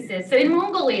places. So in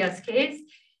Mongolia's case,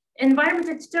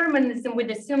 environmental determinism would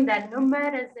assume that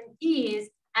nomadism is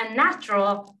a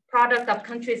natural product of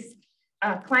countries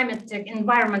climatic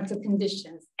environmental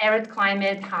conditions, arid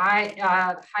climate,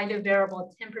 highly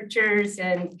variable temperatures,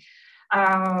 and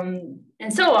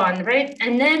so on, right?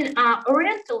 And then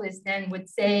Orientalists then would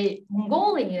say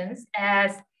Mongolians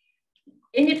as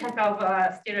any type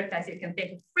of stereotypes you can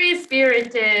think of,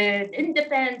 free-spirited,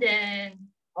 independent,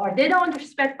 or they don't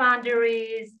respect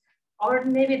boundaries, or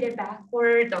maybe they're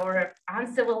backward or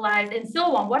uncivilized, and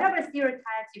so on. Whatever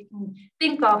stereotypes you can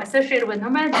think of associated with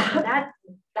nomadism,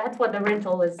 that's what the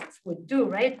Orientalists would do,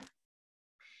 right?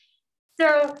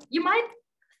 So you might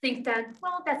think that,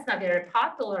 well, that's not a very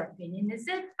popular opinion, is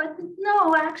it? But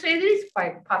no, actually, it is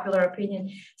quite popular opinion.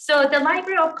 So the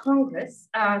Library of Congress,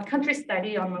 country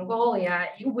study on Mongolia,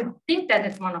 you would think that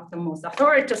it's one of the most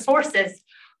authoritative sources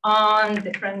on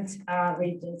different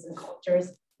regions and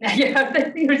cultures. You have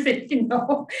the fingers if you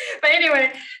know. But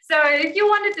anyway, so if you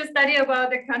wanted to study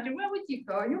about the country, where would you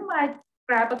go? You might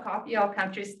grab a copy of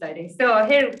country study. So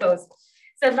here it goes.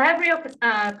 So Library of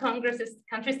Congress's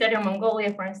country study on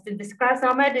Mongolia, for instance, describes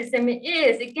nomadism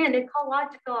is, again,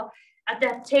 ecological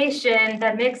adaptation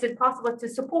that makes it possible to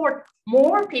support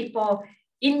more people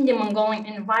in the Mongolian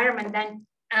environment than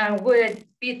would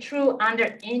be true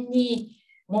under any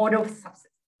mode of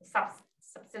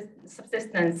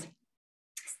subsistence.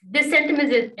 This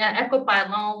sentiment is echoed by a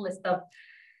long list of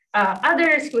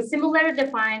others who similarly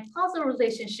define causal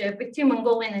relationship between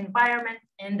Mongolian environment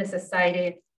and the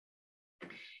society.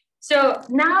 So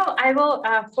now I will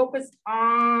focus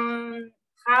on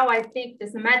how I think the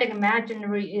nomadic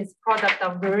imaginary is product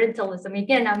of Orientalism.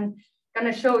 Again, I'm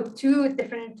going to show two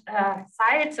different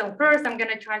sides. So first, I'm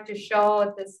going to try to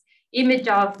show this image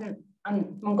of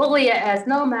Mongolia as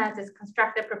nomads, is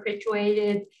constructed,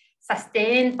 perpetuated,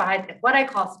 sustained by what I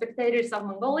call spectators of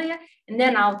Mongolia. And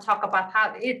then I'll talk about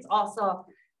how it's also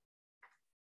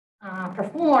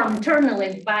performed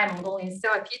internally by Mongolians.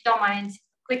 So if you don't mind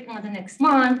clicking on the next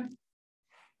one.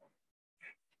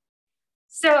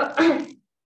 So,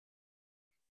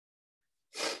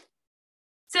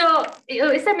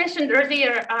 as I mentioned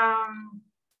earlier,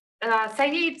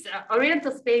 Said's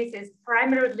Oriental space is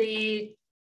primarily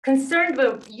concerned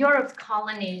with Europe's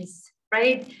colonies,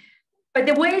 right? But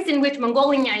the ways in which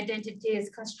Mongolian identity is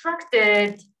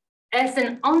constructed as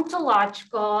an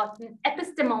ontological, an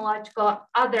epistemological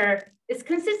other is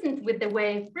consistent with the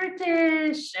way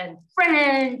British and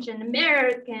French and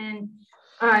American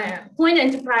colonial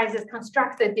enterprises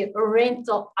constructed the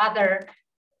Oriental other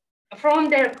from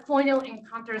their colonial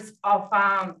encounters of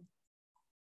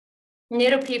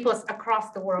Native peoples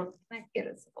across the world. Thank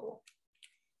you.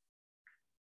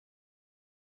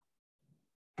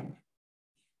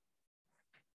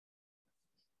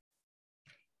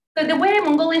 So the way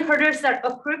Mongolian herders are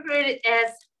appropriated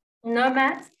as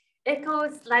nomads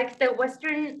echoes like the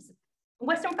Western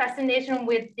fascination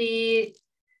with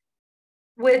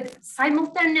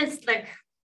simultaneous like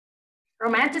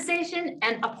romanticization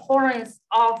and abhorrence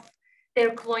of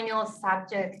their colonial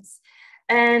subjects.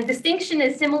 And distinction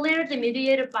is similarly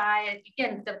mediated by,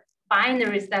 again, the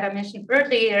binaries that I mentioned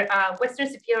earlier, Western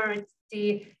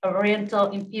superiority,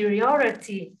 Oriental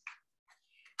inferiority.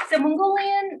 So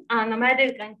Mongolian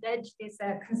nomadic identity is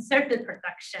a concerted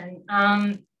production.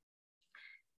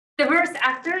 Diverse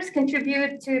actors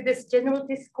contribute to this general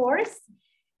discourse,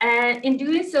 and in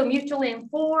doing so, mutually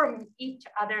inform each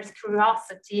other's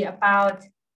curiosity about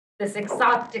this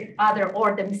exotic other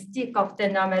or the mystique of the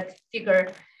nomad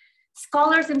figure.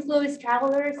 Scholars influence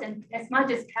travelers, and as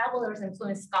much as travelers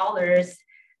influence scholars,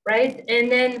 right?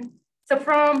 And then, so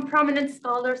from prominent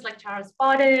scholars like Charles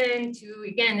Bodden to,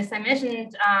 again, as I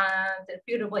mentioned, the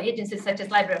reputable agencies such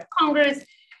as Library of Congress,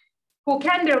 who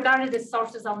can be regarded as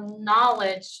sources of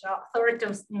knowledge,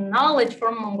 authoritative knowledge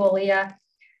from Mongolia,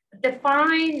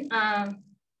 define,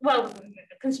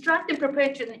 construct and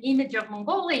perpetuate an image of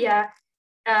Mongolia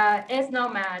as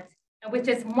nomads, which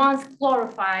is once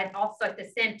glorified, also at the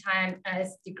same time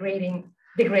as degraded.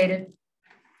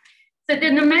 So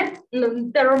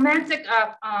the romantic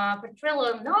portrayal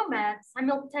of nomads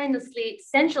simultaneously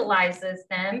essentializes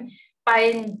them.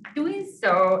 By doing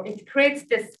so, it creates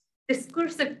this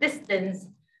discursive distance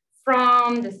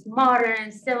from this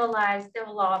modern, civilized,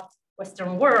 developed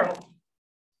Western world.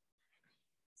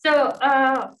 So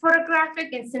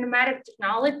photographic and cinematic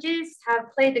technologies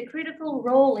have played a critical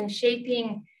role in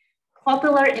shaping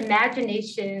popular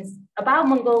imaginations about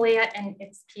Mongolia and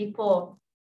its people.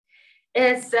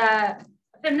 As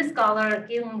feminist scholar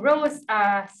Gillian Rose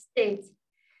states,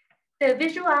 the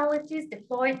visualities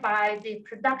deployed by the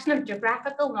production of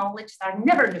geographical knowledge are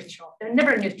never neutral. They're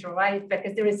never neutral, right?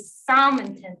 Because there is some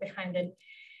intent behind it.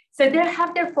 So they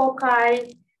have their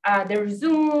foci, their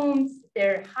zooms,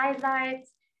 their highlights,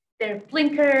 their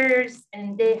blinkers,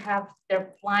 and they have their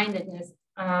blindness,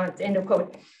 end of quote,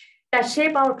 that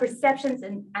shape our perceptions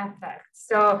and affects.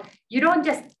 So you don't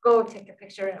just go take a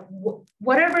picture.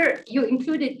 Whatever you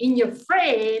included in your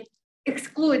frame,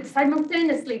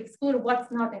 simultaneously exclude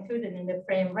what's not included in the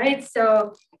frame, right?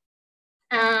 So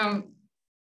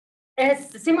as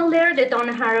similarly,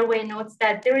 Donna Haraway notes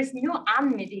that there is no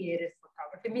unmediated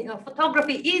photography.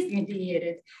 Photography is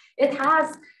mediated. It has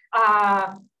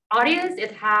audience,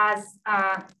 it has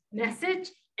message,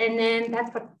 and then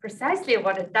that's precisely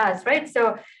what it does, right? So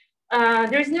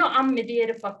there's no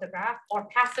unmediated photograph or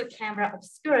passive camera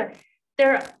obscura.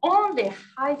 There are only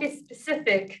highly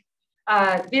specific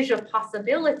visual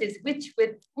possibilities, which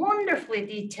with wonderfully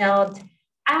detailed,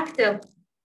 active,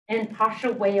 and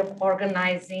partial way of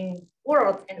organizing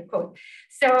world, end quote.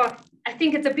 So I think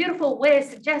it's a beautiful way of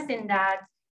suggesting that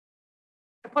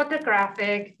the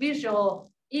photographic visual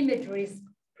imageries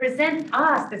present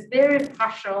us this very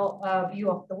partial view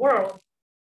of the world.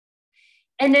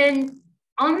 And then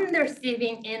on the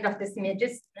receiving end of this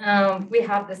images, we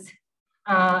have this,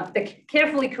 the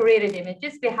carefully curated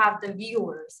images, we have the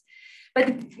viewers. But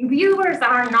viewers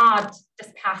are not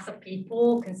just passive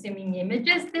people consuming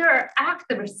images, they are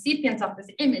active recipients of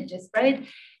these images, right?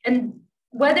 And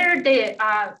whether they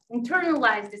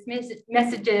internalize these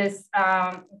messages,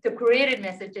 the created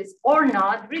messages or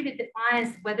not, really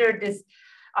defines whether this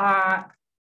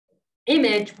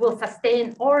image will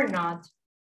sustain or not.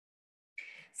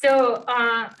 So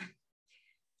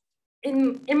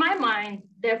in my mind,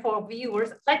 therefore,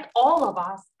 viewers, like all of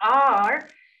us, are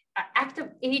active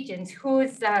agents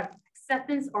whose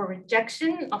acceptance or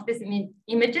rejection of these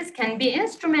images can be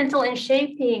instrumental in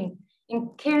shaping, in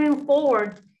carrying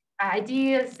forward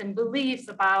ideas and beliefs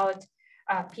about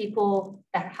people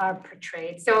that are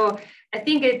portrayed. So I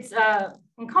think it's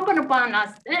incumbent upon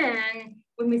us then,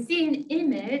 when we see an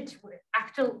image,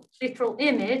 actual literal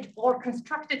image or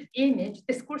constructed image,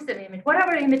 discursive image,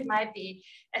 whatever image might be,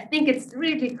 I think it's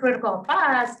really critical of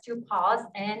us to pause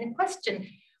and question,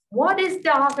 what is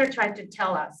the author trying to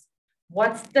tell us?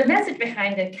 What's the message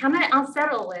behind it? Can I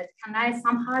unsettle it? Can I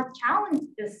somehow challenge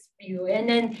this view? And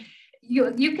then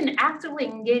you can actively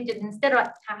engage it instead of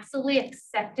passively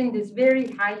accepting this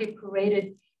very highly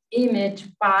curated image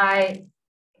by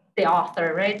the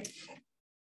author, right?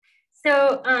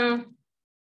 So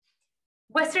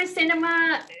Western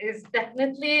cinema is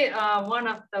definitely one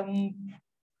of the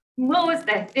most,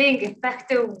 I think,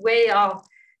 effective way of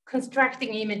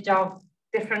constructing image of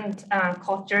different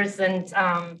cultures and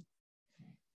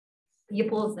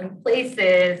peoples and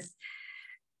places.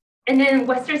 And then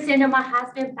Western cinema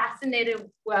has been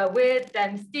fascinated with the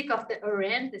mystique of the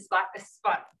Orient, as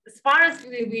far as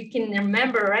we can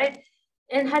remember, right?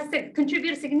 And has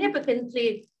contributed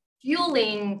significantly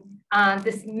fueling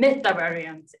this myth of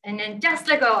Orient. And then just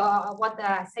like what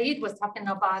Said was talking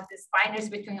about, this binaries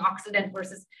between Occident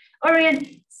versus Orient,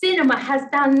 cinema has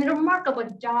done a remarkable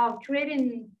job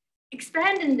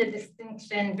expanding the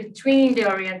distinction between the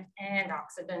Orient and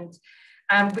Occident,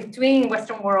 between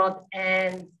Western world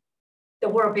and the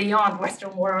world beyond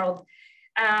Western world.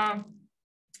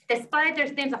 Despite their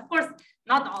themes, of course,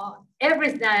 not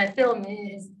every film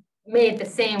is made the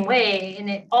same way,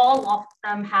 and all of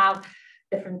them have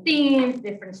different themes,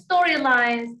 different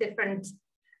storylines, different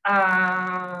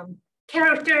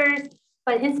characters.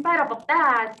 But in spite of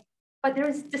that, but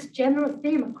there's this general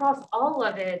theme across all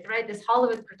of it, right? This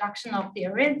Hollywood production of the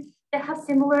Orient, they have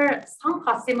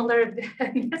somehow similar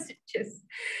messages.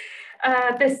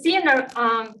 The scene,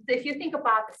 if you think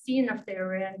about the scene of the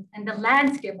Orient and the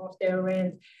landscape of the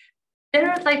Orient,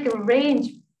 there's like a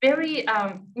range very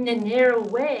in a narrow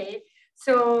way.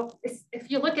 So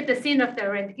if you look at the scene of the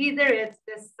Orient, either it's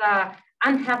this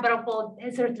uninhabitable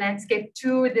desert landscape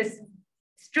to this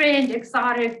strange,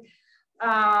 exotic,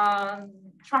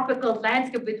 tropical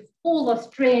landscape with full of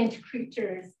strange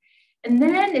creatures. And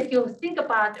then if you think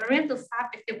about Oriental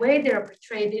subjects, the way they're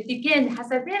portrayed, it again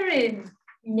has a very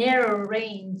narrow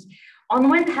range. On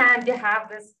one hand, you have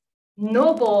this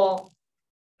noble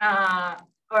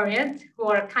Orient who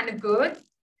are kind of good.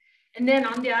 And then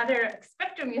on the other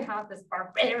spectrum, you have this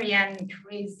barbarian,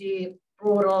 crazy,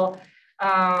 brutal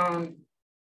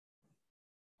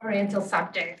Oriental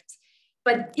subject.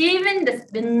 But even this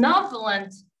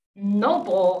benevolent,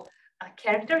 noble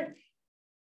character,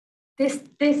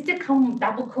 they still come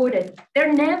double-coded.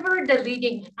 They're never the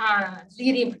leading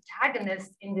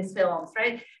protagonists in these films,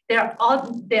 right? They're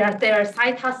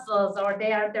side hustles, or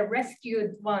they are the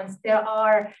rescued ones.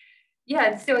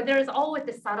 So there's always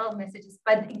the subtle messages.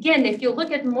 But again, if you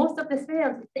look at most of the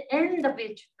films, at the end of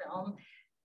each film,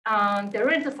 the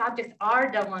Oriental subjects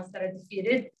are the ones that are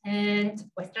defeated, and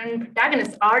Western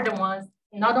protagonists are the ones,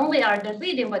 not only are they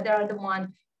leading, but they're the ones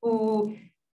who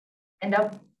end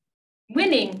up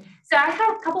winning. So I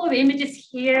have a couple of images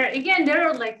here. Again,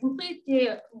 they're like completely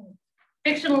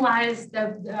fictionalized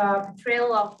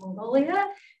portrayal of Mongolia.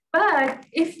 But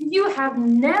if you have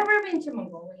never been to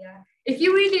Mongolia, if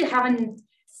you really haven't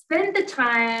spent the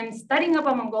time studying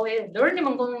about Mongolia, learning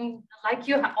Mongolian like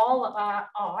you all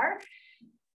are,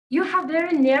 you have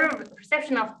very narrow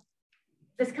perception of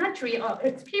this country or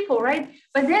its people, right?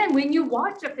 But then when you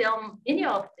watch a film, any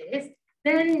of this,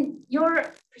 then your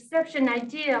perception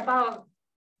idea about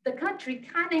the country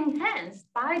kind of enhanced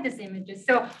by these images.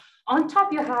 So on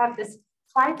top, you have this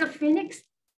flight of phoenix,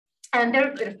 and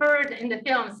they're referred in the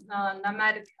films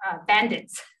nomadic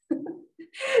bandits.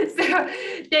 So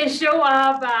they show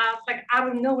up like out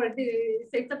of nowhere.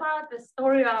 It's about the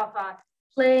story of a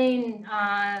plane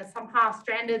somehow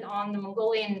stranded on the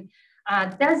Mongolian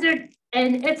desert,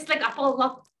 and it's like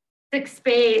apocalyptic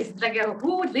space. Like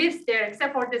who lives there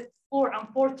except for this poor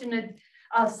unfortunate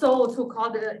souls who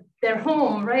call it their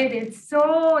home, right? It's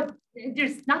so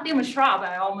there's not even a shrub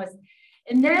almost,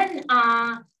 and then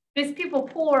these people,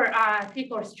 poor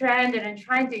people, are stranded and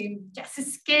trying to just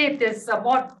escape this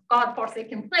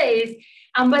God-forsaken place.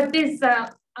 But these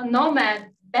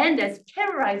nomad bandits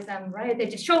terrorize them, right? They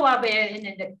just show up and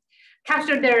they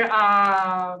capture their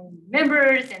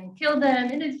members and kill them.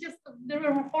 And it's just,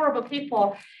 they're horrible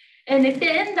people. And at the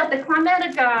end of the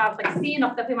climatic like scene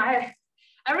of the film, I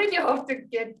really hope to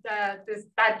get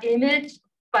that image,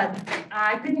 but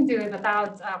I couldn't do it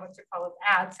without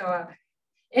ad. So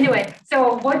anyway,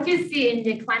 so what you see in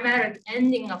the climatic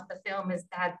ending of the film is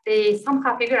that they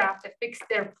somehow figure out to fix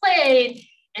their plane,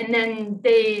 and then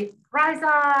they rise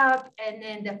up, and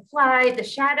then they fly, the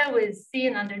shadow is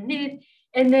seen underneath,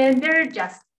 and then they're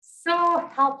just so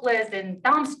helpless and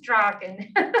dumbstruck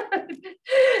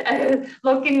and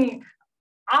looking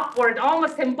upward,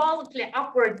 almost symbolically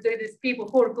upward to these people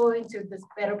who are going to this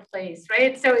better place,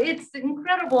 right? So it's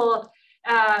incredible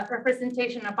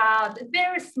representation about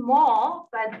very small,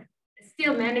 but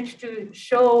still managed to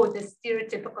show the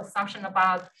stereotypical assumption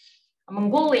about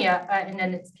Mongolia and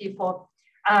then its people.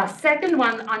 Second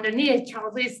one underneath,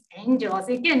 Charlie's Angels.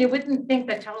 Again, you wouldn't think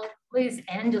that Charlie's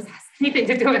Angels has anything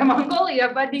to do with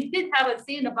Mongolia, but he did have a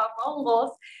scene about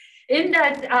Mongols in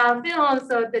that film.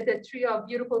 So the trio of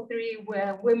beautiful three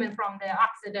women from the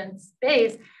Occident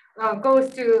space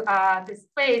goes to this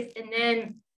place, and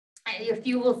then if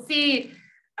you will see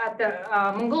the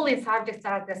Mongolian subjects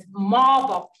are this mob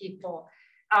of people.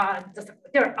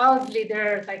 They're ugly,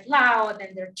 they're like loud,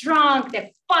 and they're drunk,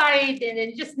 they fight, and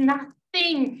it's just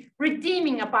nothing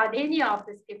redeeming about any of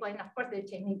these people. And of course, they're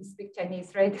Chinese, speak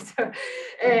Chinese, right? So,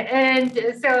 and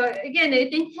so again,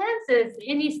 it enhances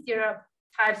any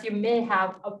stereotypes you may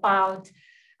have about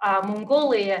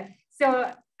Mongolia.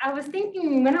 So I was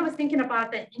thinking, when I was thinking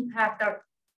about the impact of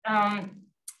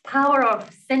power of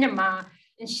cinema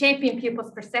in shaping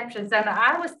people's perceptions, and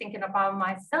I was thinking about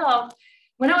myself.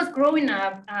 When I was growing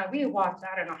up, we watched,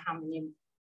 I don't know how many,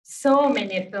 so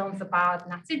many films about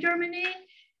Nazi Germany.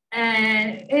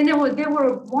 And they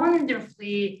were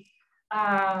wonderfully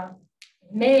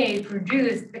made,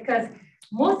 produced, because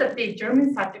most of the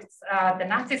German subjects, the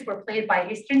Nazis were played by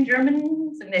Eastern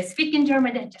Germans, and they speak in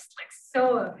German, they're just like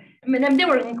so, I mean, they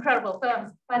were incredible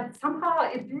films, but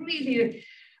somehow it really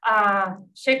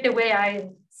shaped the way I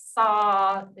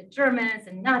saw the Germans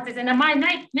and Nazis. And my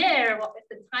nightmare, well, at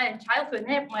the time, childhood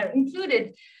nightmare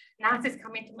included Nazis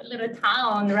coming to my little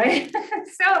town, right?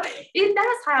 So it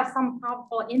does have some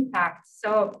powerful impact.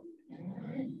 So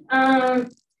I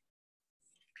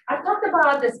talked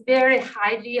about this very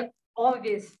highly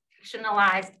obvious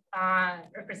fictionalized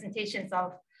representations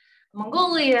of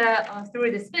Mongolia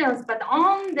through these films, but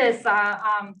on this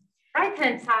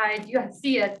right-hand side, you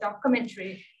see a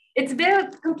documentary. It's very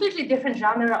completely different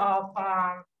genre of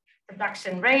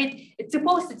production, right? It's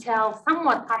supposed to tell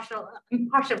somewhat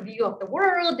impartial view of the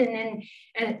world, and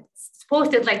it's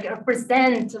supposed to like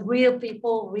represent real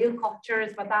people, real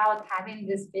cultures, without having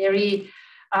this very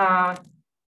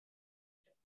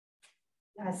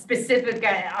specific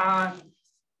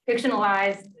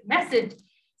fictionalized message.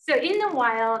 So In the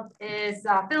Wild is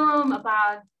a film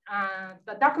about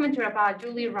the documentary about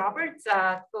Julie Roberts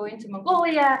going to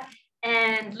Mongolia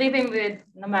and living with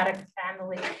nomadic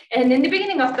family. And in the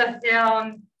beginning of the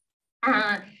film,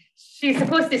 she's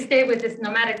supposed to stay with this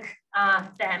nomadic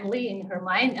family in her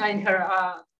mind, in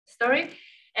her story.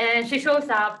 And she shows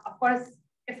up, of course,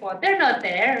 guess what? They're not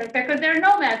there because they're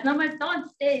nomads. Nomads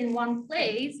don't stay in one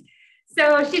place.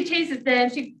 So she chases them.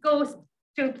 She goes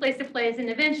to place to place, and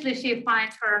eventually she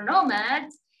finds her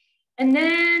nomads. And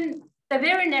then the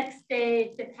very next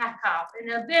day, they pack up in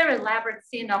a very elaborate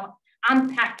scene of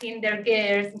unpacking their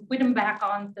gears and put them back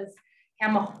on this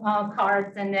camel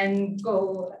carts and then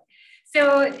go.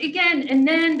 So again, and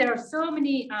then there are so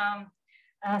many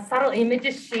subtle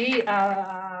images she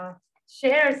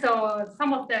shares. So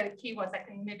some of the keywords I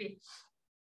can maybe.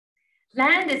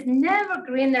 Land is never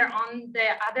greener on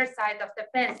the other side of the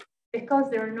fence because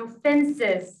there are no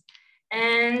fences.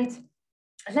 And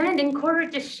land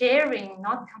encourages sharing,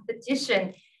 not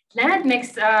competition. Land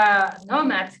makes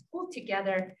nomads pull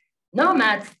together.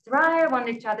 Nomads thrive on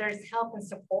each other's help and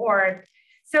support.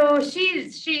 So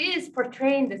she is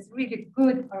portraying this really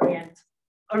good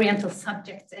Oriental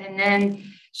subject. And then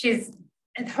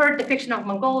her depiction of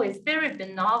Mongolia is very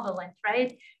benevolent,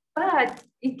 right? But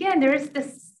again, there is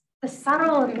this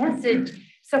subtle message.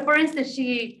 So for instance,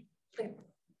 she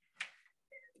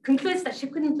concludes that she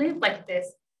couldn't live like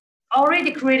this,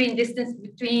 already creating distance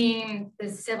between the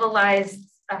civilized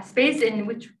space in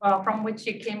which from which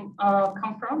she came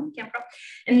from,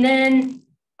 and then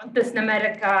this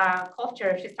nomadic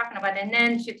culture she's talking about, and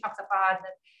then she talks about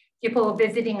people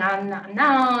visiting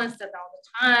unannounced all the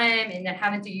time, and then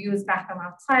having to use bathroom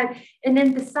outside, and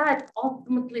then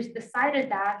ultimately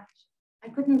decided that I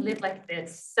couldn't live like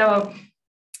this. So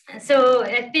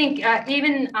I think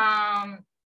even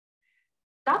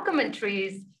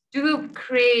documentaries do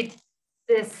create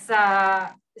this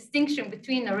distinction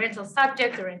between Oriental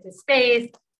subject, Oriental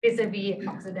space, vis-a-vis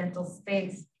Occidental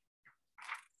space.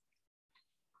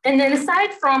 And then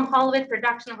aside from Hollywood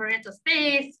production of Oriental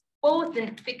space, both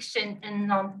in fiction and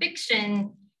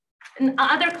nonfiction, and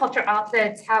other culture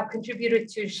outlets have contributed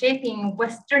to shaping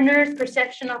Westerners'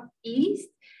 perception of East,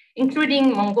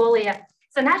 including Mongolia.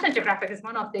 So National Geographic is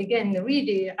one of the, again,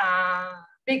 really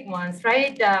big ones,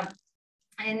 right?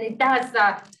 And it does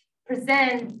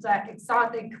present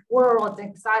exotic worlds,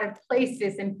 exotic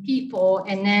places and people.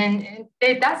 And then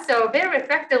it does so very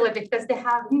effectively because they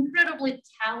have incredibly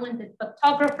talented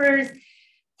photographers,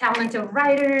 talented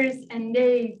writers, and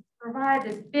they provide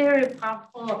this very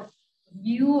powerful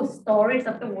view stories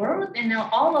of the world. And now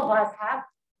all of us have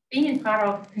been part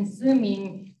of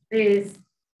consuming these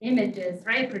images,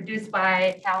 right, produced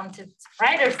by talented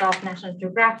writers of National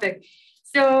Geographic.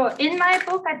 So in my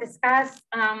book, I discuss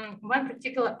one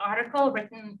particular article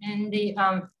written in the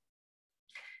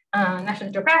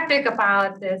National Geographic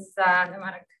about this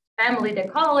nomadic family, they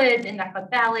call it, in Nakot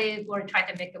Valley, who are trying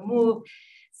to make a move.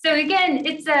 So again,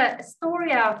 it's a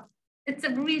story of, it's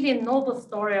a really noble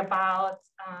story about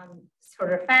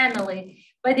sort of family.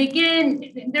 But again,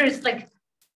 there's like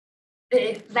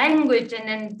the language and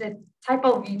then the type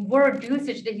of word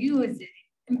usage they use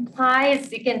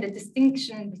implies, again, the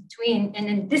distinction between and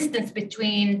then distance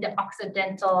between the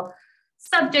Occidental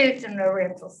subjects and the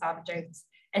Oriental subjects.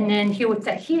 And then he would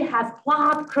say, he has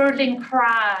blood curdling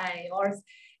cry, or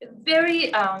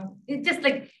very, it just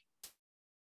like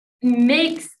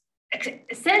makes,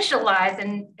 essentialize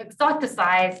and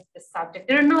exoticize the subject.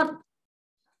 They're not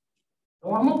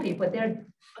normal people, they're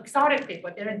exotic people,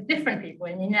 they're different people.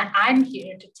 And you know, I'm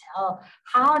here to tell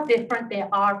how different they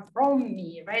are from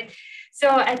me, right? So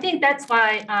I think that's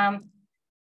why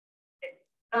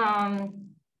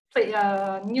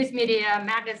news media,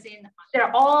 magazine,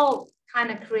 they're all kind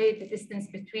of create the distance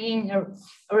between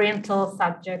Oriental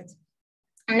subjects.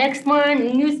 Next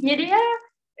one, news media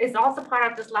is also part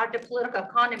of this larger political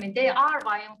economy. They are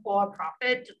vying for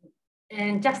profit.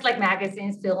 And just like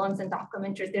magazines, films, and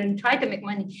documentaries, they're trying to make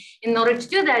money. In order to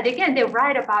do that, again, they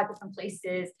write about different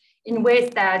places in ways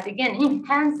that, again,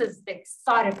 enhances the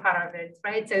exotic part of it,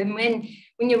 right? So when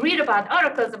you read about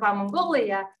articles about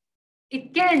Mongolia,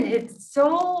 again, it's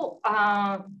so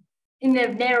in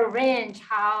a narrow range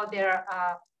how they're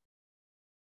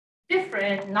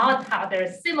different, not how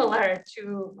they're similar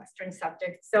to Western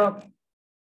subjects. So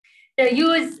they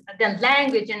use the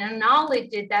language and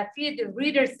analogy that feed the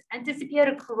reader's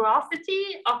anticipated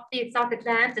curiosity of the exotic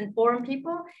lands and foreign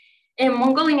people. And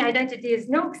Mongolian identity is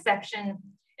no exception.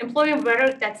 Employing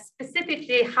rhetoric that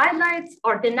specifically highlights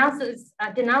or denounces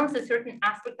certain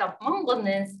aspect of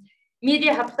Mongolians,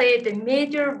 media have played a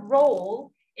major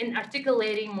role in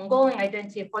articulating Mongolian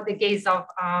identity for the gaze of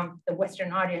the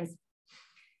Western audience.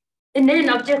 And then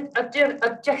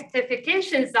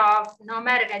objectifications of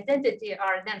nomadic identity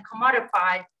are then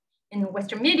commodified in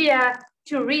Western media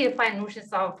to reify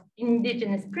notions of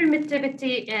indigenous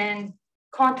primitivity and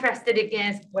contrasted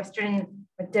against Western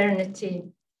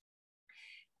modernity.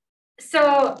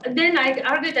 So then I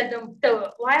argue that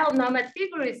the wild nomad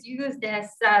figure is used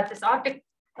as this object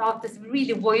of this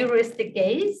really voyeuristic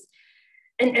gaze.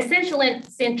 an essential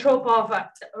trope of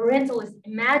Orientalist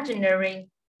imaginary,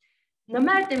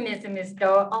 nomadism is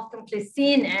though ultimately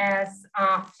seen as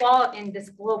a flaw in this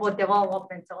global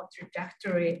developmental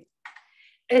trajectory.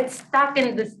 It's stuck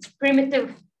in this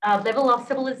primitive level of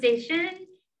civilization,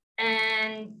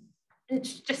 and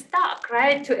it's just stuck,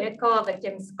 right? To echo like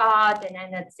James Scott and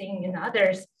Annette Singh and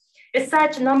others. As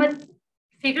such, nomad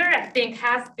figure, I think,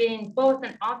 has been both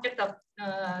an object of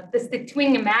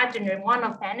distinguishing imaginary, one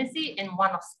of fantasy and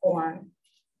one of scorn.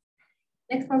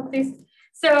 Next one, please.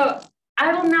 So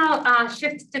I will now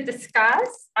shift to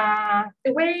discuss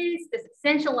the ways this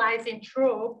essentializing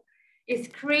trope is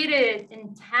created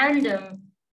in tandem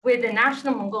with the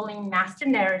national Mongolian master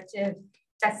narrative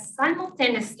that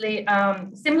simultaneously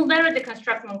similarly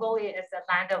construct Mongolia as a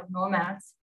land of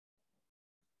nomads.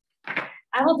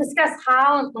 I will discuss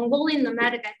how Mongolian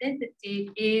nomadic identity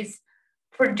is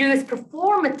produced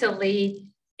performatively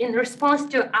in response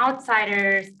to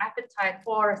outsiders' appetite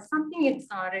for something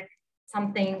exotic,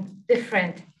 something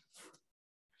different.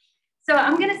 So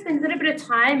I'm going to spend a little bit of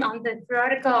time on the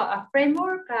theoretical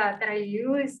framework that I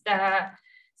used.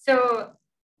 So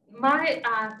my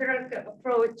theoretical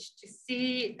approach to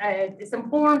see is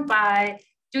informed by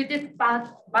Judith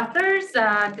Butler's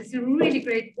this really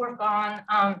great work on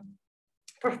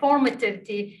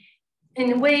performativity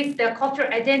in ways the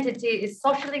cultural identity is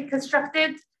socially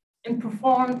constructed and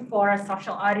performed for a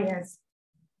social audience.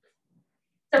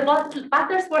 So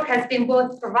Butler's work has been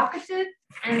both provocative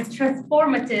and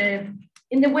transformative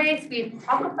in the ways we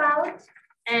talk about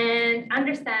and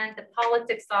understand the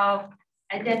politics of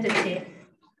identity.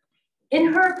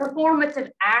 In her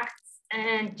performative acts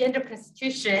and gender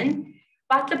constitution,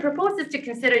 Butler proposes to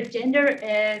consider gender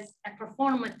as a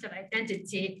performative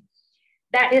identity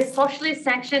that is socially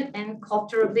sanctioned and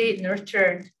culturally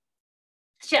nurtured.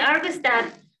 She argues that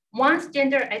one's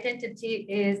gender identity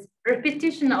is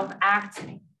repetition of acts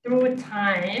through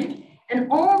time, and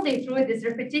only through this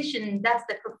repetition does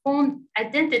the performed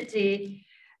identity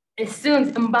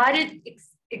assumes embodied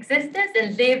existence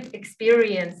and lived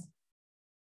experience.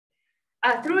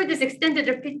 Through this extended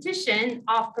repetition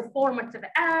of performative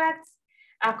acts,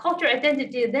 cultural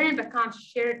identity then becomes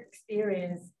shared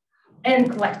experience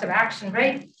and collective action,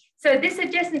 right? So this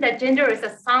suggests that gender is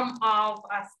a sum of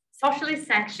socially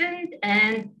sanctioned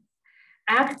and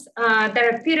acts that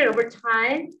are repeated over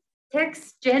time,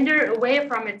 takes gender away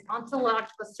from its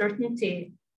ontological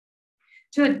certainty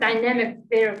to dynamic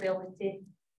variability.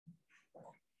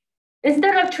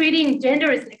 Instead of treating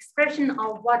gender as an expression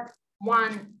of what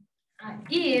one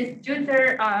is,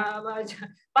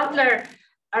 Butler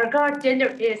regards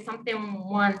gender is something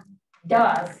one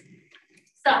does.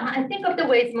 So I think of the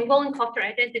ways Mongolian cultural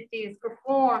identity is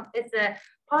performed as a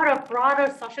part of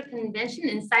broader social convention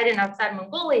inside and outside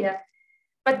Mongolia.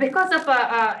 But because of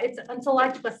its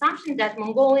ontological assumption that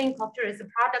Mongolian culture is a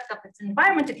product of its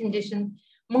environmental condition,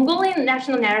 Mongolian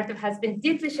national narrative has been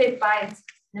deeply shaped by its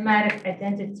nomadic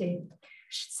identity.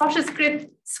 Social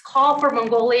scripts call for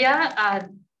Mongolia,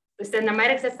 it's a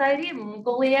nomadic society.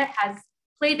 Mongolia has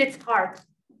played its part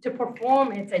to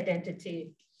perform its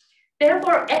identity.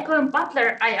 Therefore, echoing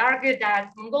Butler, I argue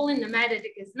that Mongolian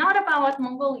nomadic is not about what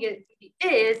Mongolia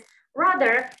is,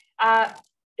 rather,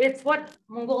 it's what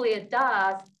Mongolia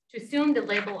does to assume the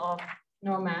label of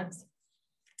nomads.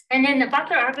 And then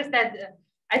Butler argues that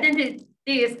identity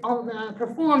is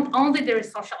performed only there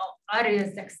is social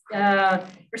audience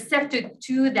receptive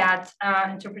to that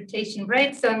interpretation,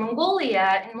 right? So in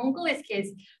Mongolia's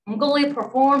case, Mongolia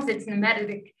performs its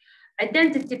nomadic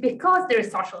identity because there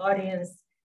is social audience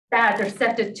that are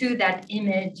receptive to that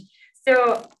image.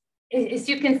 So as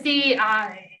you can see,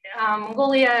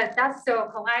 Mongolia does so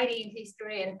colliding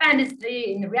history and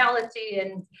fantasy and reality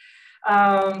and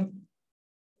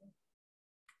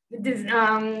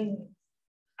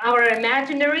our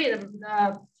imaginary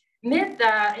myth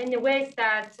in the ways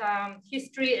that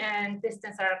history and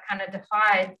distance are kind of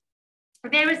defined.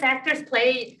 Various actors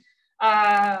play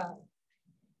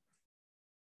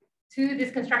to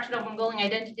this construction of Mongolian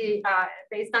identity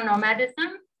based on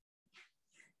nomadism.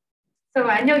 So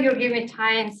I know you're giving me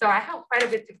time, so I have quite a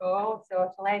bit to go.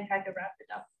 So shall I try to wrap it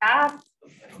up fast?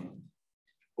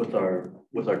 With our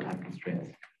time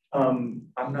constraints.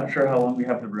 I'm not sure how long we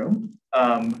have the room.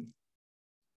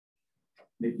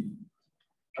 Maybe.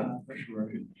 Sure. I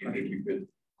think you could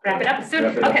wrap it up soon.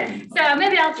 Okay, so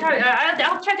maybe I'll try.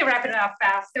 I'll try to wrap it up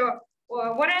fast. So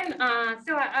what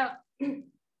I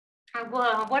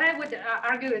would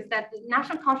argue is that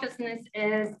national consciousness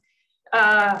is,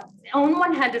 on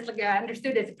one hand, it's like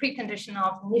understood as a precondition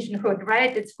of nationhood,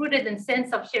 right? It's rooted in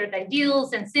sense of shared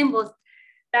ideals and symbols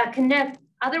that connect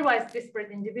otherwise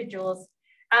disparate individuals.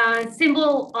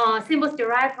 Symbols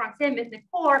derived from same ethnic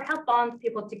core help bond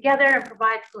people together and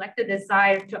provide collective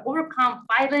desire to overcome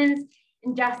violence,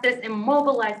 injustice, and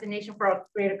mobilize the nation for a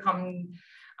greater common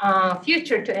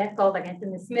future, to echo like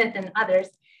Anthony Smith and others.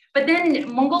 But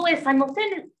then Mongolia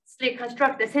simultaneously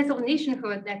construct a sense of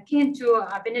nationhood that came to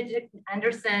Benedict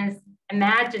Anderson's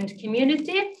imagined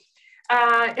community.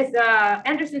 As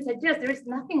Anderson suggests, there is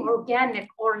nothing organic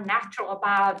or natural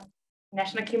about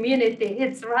national community.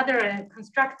 It's rather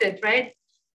constructed, right?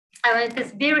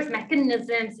 There's various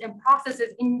mechanisms and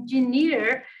processes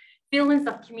engineer feelings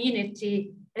of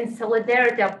community and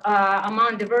solidarity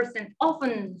among diverse and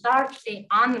often largely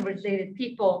unrelated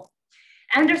people.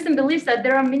 Anderson believes that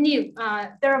there are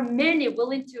many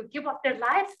willing to give up their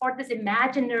lives for this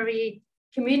imaginary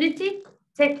community,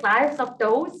 take lives of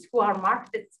those who are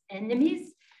marked as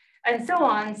enemies, and so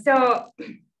on. So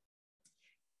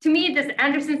to me, this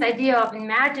Anderson's idea of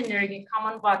imaginary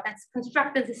Commonwealth that's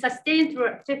constructed and sustained through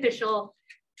artificial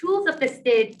tools of the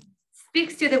state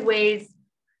speaks to the ways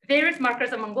various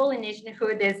markers of Mongolian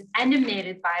nationhood is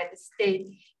animated by the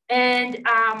state. And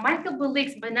Michael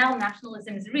Bulik's Banal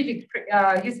Nationalism is really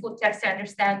useful text to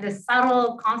understand the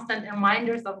subtle, constant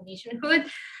reminders of nationhood,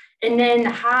 and then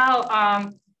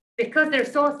how, because they're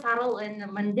so subtle and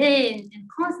mundane and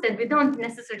constant, we don't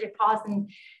necessarily pause and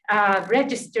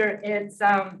register its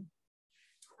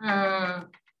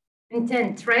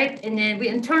intent, right? And then we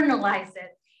internalize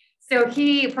it. So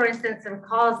he, for instance,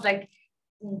 recalls like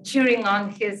cheering on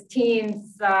his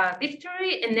team's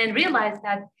victory, and then realized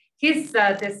that his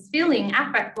this feeling,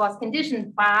 affect, was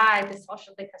conditioned by the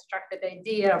socially constructed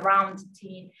idea around the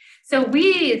team. So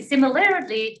we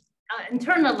similarly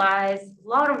internalize a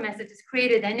lot of messages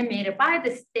created, animated by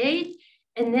the state,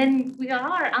 and then we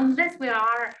are, unless we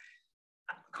are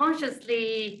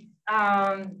consciously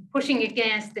pushing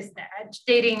against this,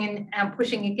 agitating and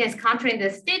pushing against, countering the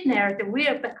state narrative, we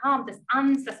have become this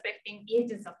unsuspecting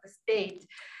agents of the state.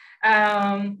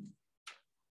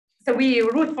 So we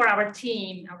root for our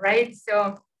team, right?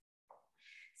 So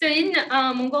in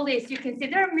Mongolia, as you can see,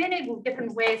 there are many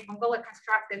different ways Mongolia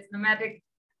constructs its nomadic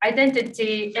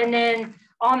identity, and then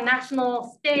on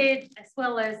national stage, as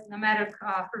well as nomadic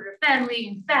herder family.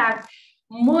 In fact,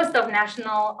 most of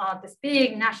this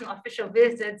big national official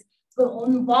visits will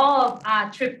involve a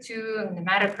trip to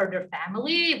nomadic herder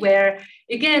family, where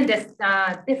again, this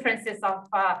differences of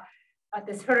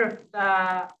this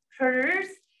herders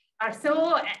are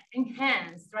so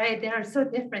enhanced, right? They are so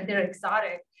different, they're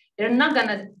exotic. They're not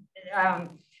gonna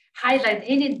highlight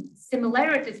any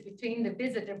similarities between the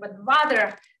visitor, but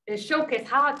rather they showcase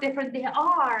how different they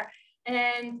are.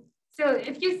 And so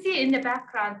if you see in the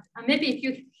background, maybe if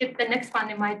you hit the next one,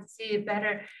 you might see it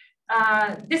better.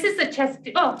 This is a chess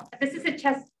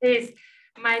piece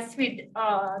my sweet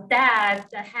dad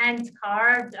hand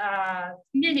carved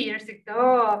many years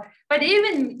ago. But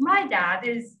even my dad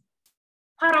is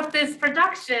part of this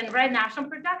production, right? National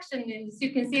production. And as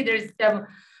you can see, there's the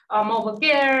mobile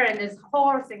bear, and there's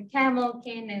horse and camel,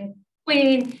 king and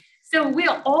queen. So we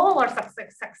all are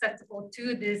susceptible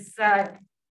to this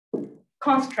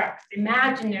construct,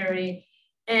 imaginary.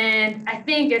 And I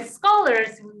think as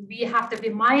scholars, we have to be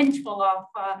mindful of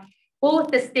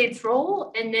both the state's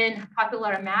role and then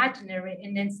popular imaginary,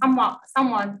 and then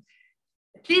someone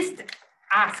at least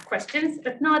ask questions,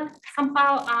 if not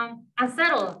somehow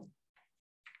unsettle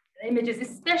images,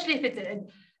 especially if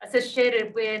it's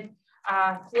associated with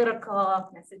political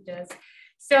messages.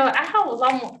 So I have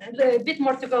a bit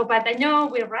more to go, but I know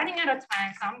we're running out of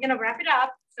time, so I'm gonna wrap it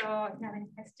up. So if you have any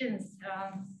questions.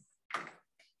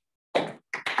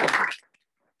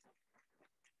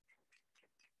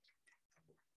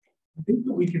 I think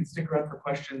that we can stick around for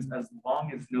questions as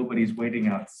long as nobody's waiting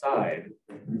outside.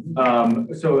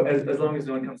 So as long as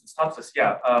no one comes and stops us,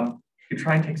 yeah, you can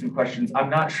try and take some questions. I'm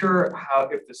not sure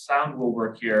if the sound will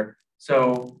work here.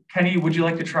 So Kenny, would you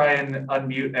like to try and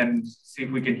unmute and see if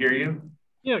we can hear you?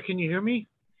 Yeah, can you hear me?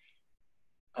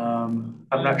 I'm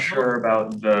not sure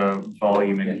about the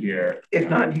volume in here. If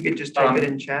not, you could just type it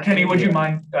in chat. Kenny, would you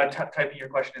mind typing your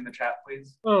question in the chat,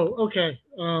 please? Oh, okay.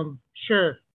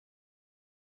 Sure.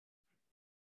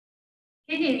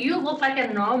 Kenny, you look like a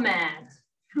nomad.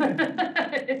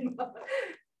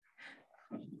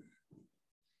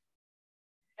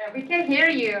 We can hear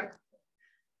you.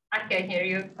 I can hear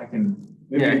you. I can.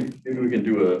 Maybe we can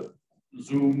do a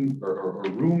Zoom or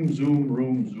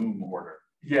room order.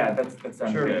 Yeah, that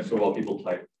sounds good. So while people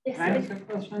type. Yes, Can I ask a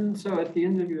question? So at the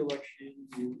end of your lecture,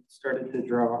 you started to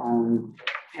draw on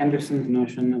Anderson's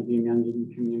notion of the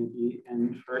imagined community.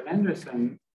 And for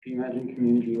Anderson, the imagined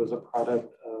community was a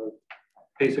product of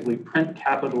basically print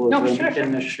capitalism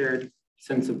in the shared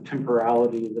sense of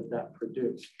temporality that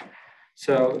produced.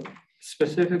 So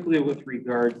specifically with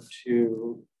regard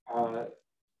to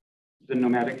the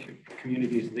nomadic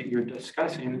communities that you're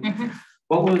discussing,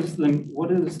 what is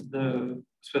the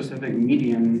specific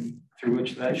medium through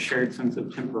which that shared sense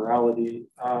of temporality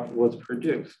was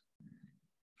produced?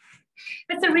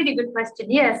 That's a really good question.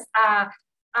 Yes.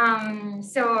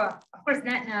 So of course,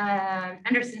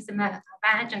 Anderson's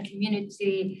Imagine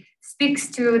community speaks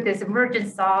to this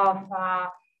emergence of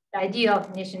the idea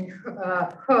of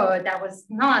nationhood that was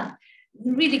not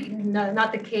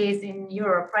the case in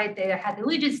Europe, right? They had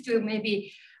allegiance to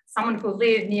maybe someone who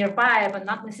lived nearby, but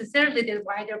not necessarily the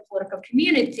wider political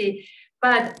community.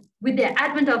 But with the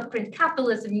advent of print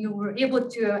capitalism, you were able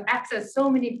to access so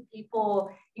many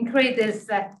people and create this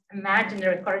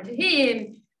imaginary, according to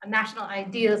him, national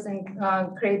ideals and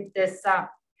create this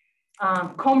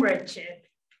comradeship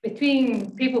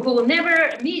between people who will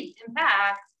never meet, in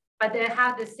fact, but they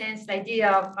have the sense, the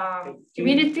idea of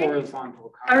community,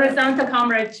 horizontal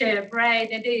comradeship, right?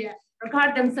 And they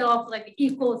regard themselves like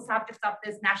equal subjects of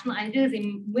this national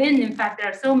idealism when, in fact, there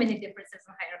are so many differences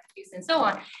and hierarchies and so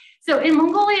on. So in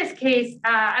Mongolia's case,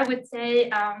 I would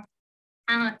say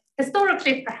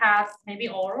historically, perhaps maybe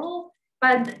oral,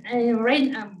 but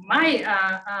my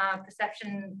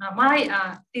perception,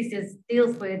 my thesis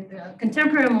deals with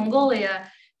contemporary Mongolia,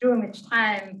 during which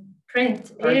time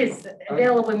print is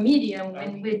available medium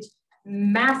in which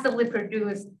massively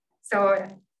produced, so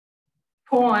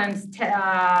poems,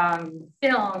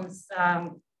 films,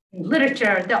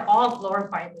 literature, they all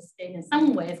glorify the state in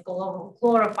some ways,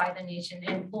 glorify the nation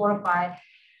and glorify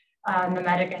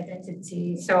nomadic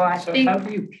identity. So I think— how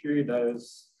do you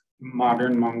periodize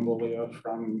modern Mongolia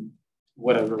from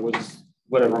whatever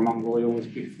Mongolia was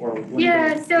before?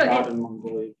 Yeah, so modern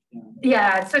Mongolia.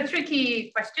 Yeah, so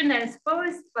tricky question, I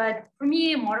suppose. But for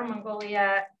me, modern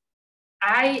Mongolia,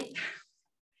 I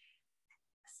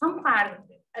don't have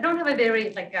a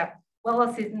very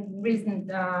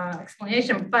well-reasoned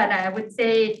explanation, but I would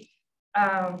say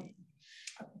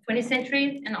 20th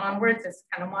century and onwards is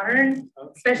kind of modern,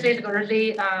 especially the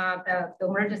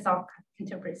emergence of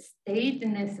contemporary state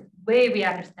in this way we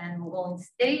understand Mongolian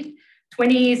state,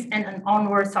 20s and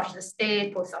onwards, socialist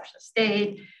state, post-socialist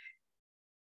state.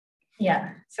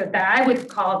 Yeah, so that I would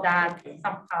call that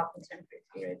somehow contemporary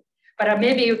period. But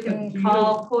maybe you can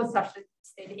call post-socialist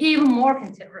state even more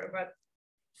contemporary.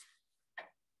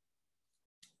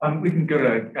 We can go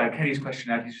to Kenny's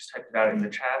question now. He's just typed it out in the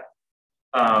chat.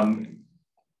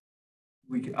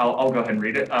 I'll go ahead and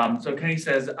read it. So Kenny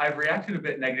says, I've reacted a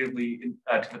bit negatively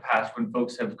to the past when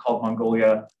folks have called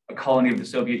Mongolia a colony of the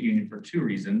Soviet Union for two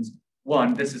reasons.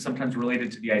 One, this is sometimes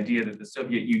related to the idea that the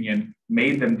Soviet Union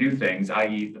made them do things,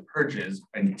 i.e. the purges.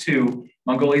 And two,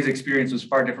 Mongolia's experience was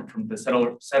far different from the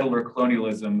settler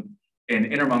colonialism in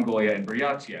Inner Mongolia and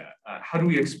Buryatia. How do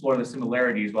we explore the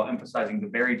similarities while emphasizing the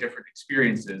very different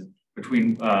experiences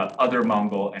between other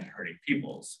Mongol and herding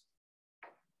peoples?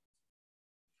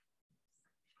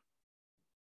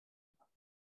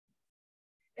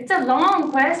 It's a long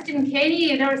question,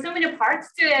 Katie. There are so many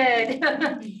parts to it.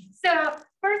 So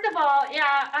first of all,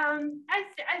 yeah,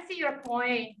 I see your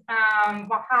point,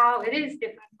 how it is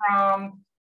different from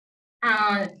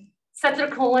settler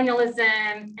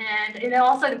colonialism, and it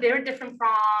also very different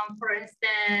from, for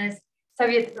instance,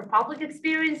 Soviet Republic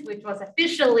experience, which was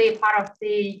officially part of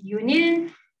the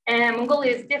Union, and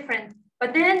Mongolia is different.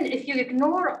 But then if you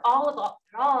ignore all of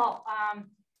it all,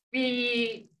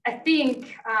 I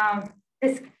think,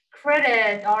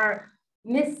 discredit or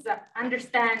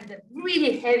misunderstand the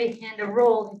really heavy-handed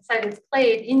role inside it's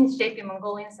played in shaping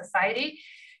Mongolian society.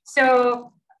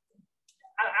 So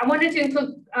I wanted to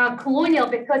include colonial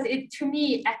because it, to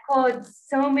me, echoed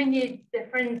so many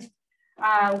different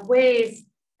ways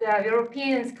the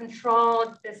Europeans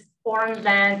controlled this foreign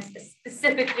land,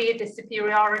 specifically the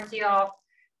superiority of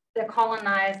the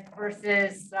colonized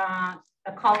versus the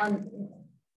colonized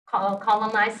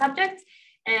subjects.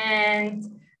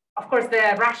 And of course,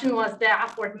 the Russian was the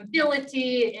upward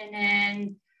mobility, and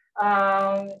then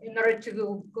in order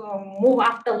to move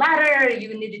up the ladder,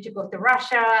 you needed to go to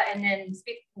Russia and then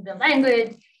speak the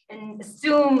language and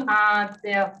assume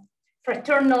the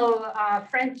fraternal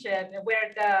friendship,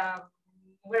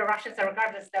 where Russians are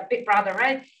regarded as the big brother,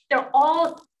 right? They're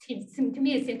all, to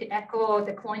me, seem to echo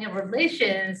the colonial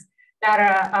relations that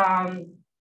are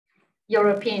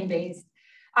European-based.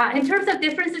 In terms of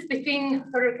differences between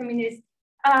herder communities,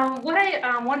 what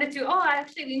I wanted to,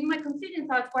 actually, in my concluding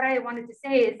thoughts, what I wanted to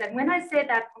say is that when I say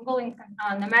that Mongolian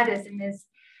nomadism is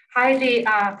highly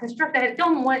constructed, I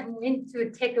don't want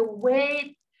to take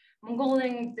away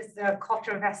Mongolian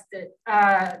cultural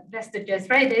vestiges,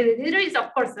 right? It is,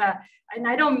 of course, and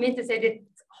I don't mean to say that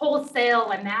it's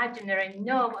wholesale imaginary.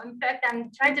 No, in fact,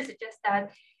 I'm trying to suggest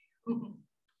that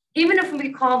even if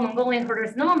we call Mongolian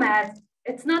herders nomads,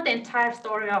 it's not the entire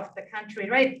story of the country,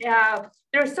 right?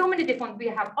 There are so many different, we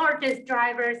have artists,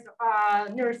 drivers,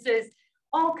 nurses,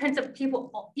 all kinds of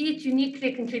people, each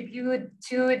uniquely contribute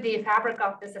to the fabric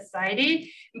of the society.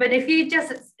 But if you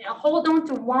just hold on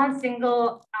to one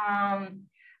single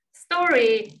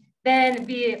story, then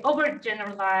we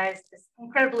overgeneralize this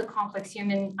incredibly complex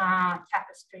human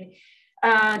tapestry.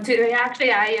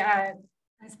 I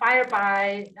inspired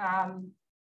by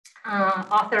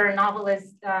author,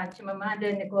 novelist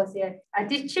Chimamanda Ngozi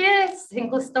Adichie's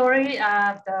single story,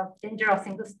 The Danger of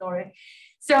Single Story.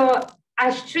 So I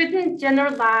shouldn't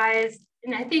generalize,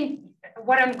 and I think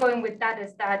what I'm going with that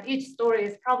is that each story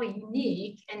is probably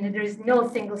unique, and there is no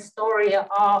single story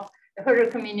of the herder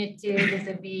community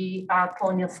vis-a-vis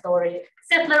colonial story,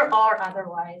 settler or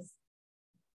otherwise.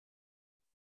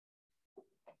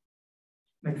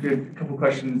 Next, we have a couple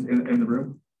questions in the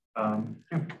room.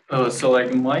 So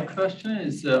like my question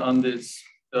is on this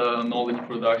knowledge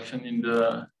production in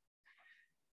the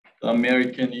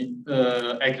American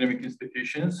academic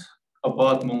institutions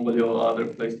about Mongolia or other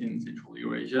places in Central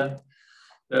Eurasia.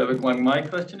 But my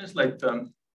question is like,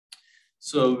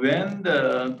 so when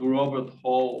the Robert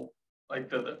Hall, like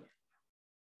the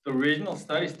regional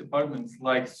studies departments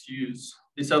likes use,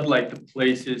 these are like the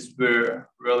places where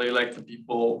really like the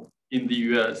people in the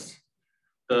US,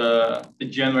 they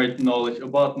generate knowledge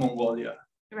about Mongolia.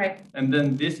 Right. And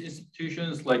then these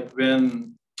institutions, like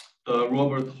when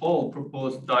Robert Hall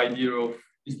proposed the idea of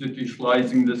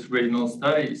institutionalizing this regional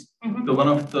studies, the one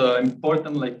of the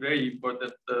important, like very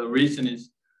important reason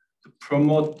is to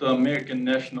promote the American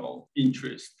national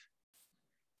interest.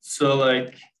 So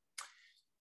like,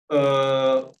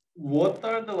 what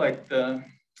are the like the,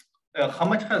 how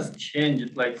much has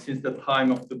changed like since the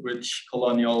time of the British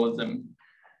colonialism?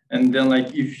 And then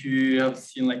like, if you have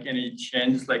seen like any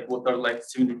changes, like what are like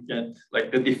significant, like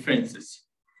the differences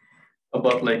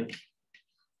about like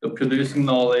the producing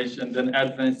knowledge and then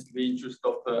advance the interest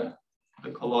of the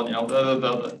colonial,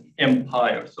 the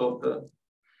empire. So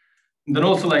and then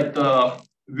also like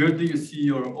where do you see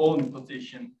your own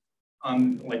position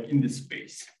on like in this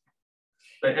space?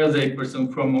 Like as a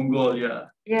person from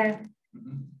Mongolia. Yeah.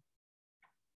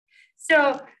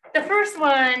 So the first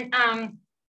one,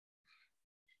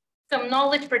 some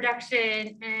knowledge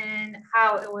production and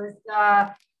how it was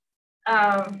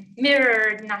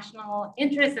mirrored national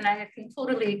interest, and I can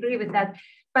totally agree with that.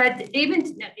 But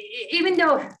even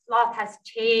though a lot has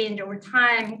changed over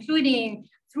time, including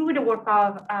through the work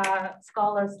of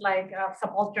scholars like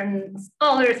subaltern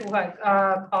scholars who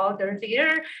I called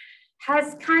earlier,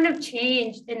 has kind of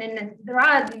changed, and then there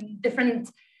are different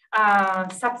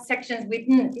subsections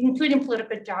within, including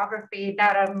political geography,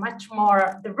 that are much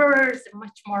more diverse,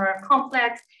 much more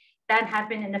complex than had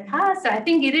been in the past. So I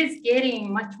think it is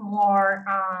getting much more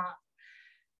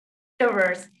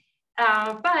diverse.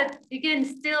 But again,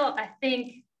 still, I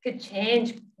think could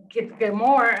change, could get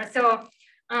more. So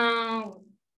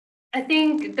I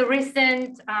think the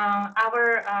recent,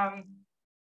 our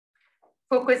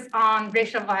focus on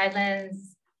racial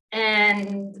violence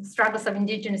and struggles of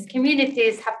indigenous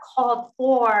communities have called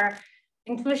for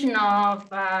inclusion of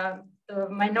the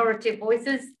minority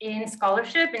voices in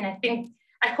scholarship. And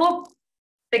I hope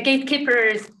the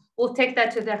gatekeepers will take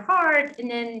that to their heart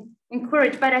and then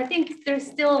encourage, but I think there's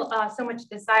still so much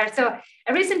desire. So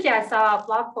recently I saw a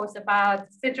blog post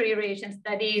about Central Eurasian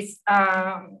Studies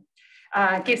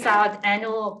gives out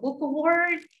annual book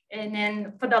award. And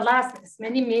then for the last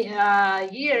many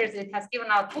years, it has given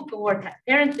out book award.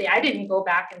 Apparently, I didn't go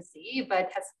back and see, but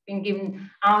has been given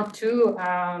out to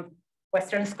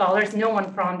Western scholars. No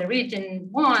one from the region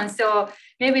won. So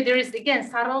maybe there is, again,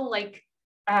 subtle like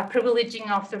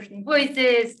privileging of certain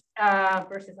voices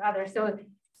versus others.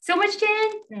 So much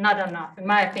change, not enough, in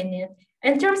my opinion.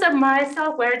 In terms of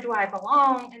myself, where do I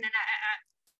belong? And then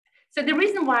so the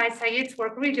reason why Saeed's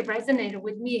work really resonated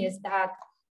with me is that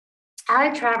I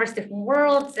traverse different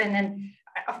worlds, and then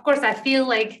of course I feel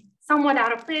like somewhat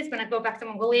out of place when I go back to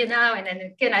Mongolia now, and then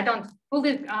again I don't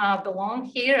fully belong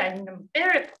here, and I'm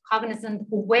very cognizant,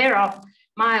 aware of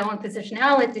my own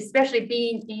positionality, especially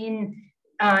being in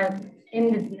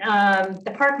the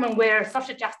department where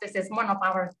social justice is one of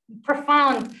our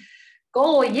profound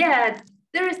goal. Yet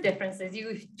there is differences.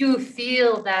 You do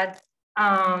feel that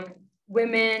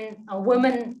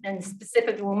women and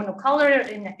specifically women of color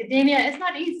in academia, it's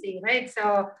not easy, right?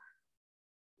 So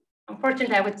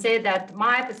unfortunately, I would say that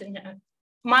my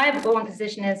my own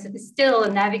position is still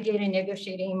navigating,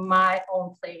 negotiating my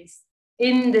own place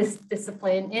in this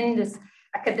discipline, in this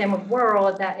academic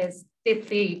world that is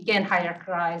deeply, again,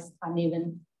 hierarchized,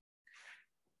 uneven.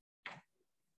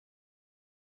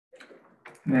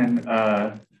 And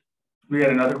then we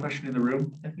had another question in the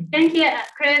room, I think. Thank you,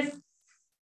 Chris.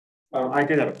 I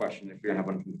did have a question if you're gonna have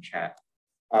one from the chat.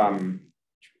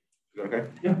 Is that okay?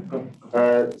 Yeah, go.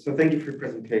 So thank you for your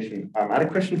presentation. I had a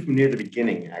question from near the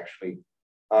beginning, actually.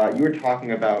 You were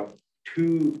talking about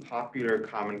two popular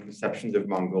common conceptions of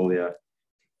Mongolia.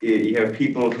 You have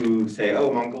people who say,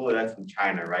 oh, Mongolia, that's in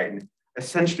China, right? And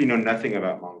essentially know nothing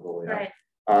about Mongolia.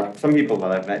 Right. Some people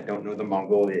that I've met don't know that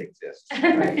Mongolia exists.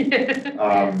 Right?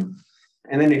 Yeah.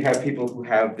 And then you have people who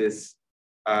have this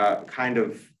kind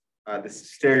of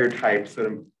this stereotype sort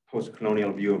of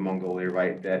post-colonial view of Mongolia,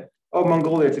 right? That, oh,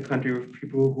 Mongolia, it's a country with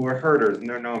people who are herders and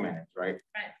they're nomads, right?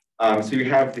 Right. So you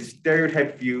have the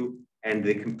stereotype view and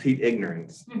the complete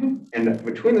ignorance. Mm-hmm. And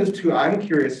between those two, I'm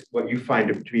curious what you find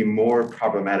to be more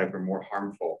problematic or more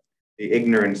harmful, the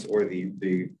ignorance or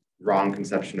the wrong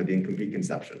conception or the incomplete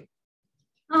conception.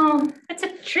 That's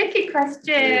a tricky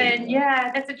question.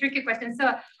 Yeah, that's a tricky question.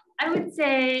 So I would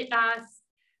say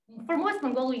for most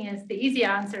Mongolians, the easy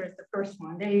answer is the first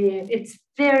one. It's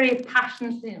very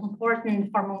passionately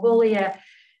important for Mongolia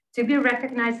to be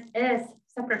recognized as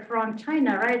separate from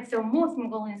China, right? So most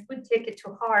Mongolians would take it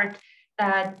to heart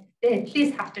that they at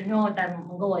least have to know that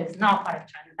Mongolia is not part of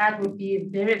China. That would be a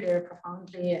very, very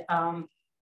profoundly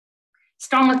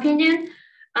strong opinion.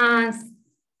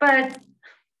 But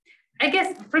I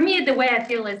guess for me, the way I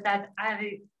feel is that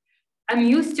I'm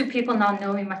used to people not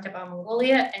knowing much about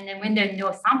Mongolia. And then when they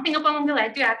know something about Mongolia, I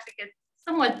do actually get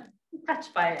somewhat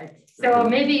touched by it. So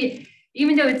maybe,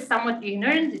 even though it's somewhat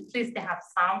ignorant, at least they have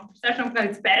some perception of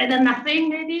it's better than nothing,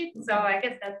 maybe. So I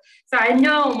guess that, so I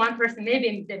know one person,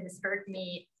 maybe they misheard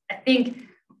me. I think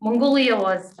Mongolia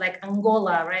was like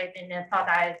Angola, right? And I thought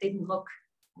I didn't look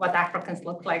what Africans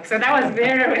look like. So that was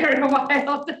very, very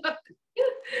wild.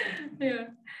 Yeah.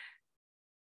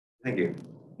 Thank you.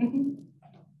 Mm-hmm.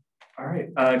 All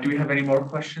right. Do we have any more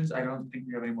questions? I don't think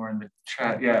we have any more in the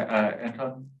chat. Yeah,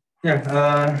 Anton?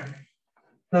 Yeah.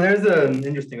 So there's an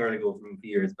interesting article from a few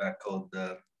years back called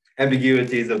The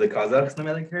Ambiguities of the Kazakhs'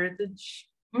 Nomadic Heritage.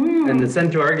 And the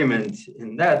central argument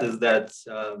in that is that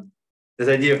this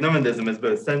idea of nomadism is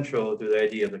both central to the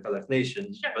idea of the Kazakh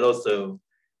nation, but also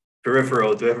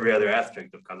peripheral to every other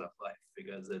aspect of Kazakh life,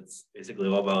 because it's basically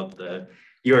all about the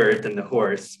yurt and the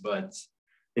horse. But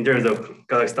in terms of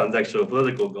Kazakhstan's actual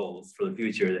political goals for the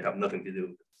future, they have nothing to do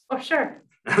with it. Oh, sure.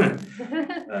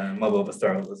 Mobile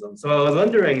pastoralism. So I was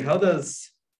wondering, how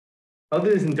do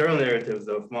these internal narratives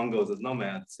of Mongols as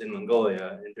nomads in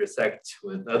Mongolia intersect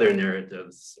with other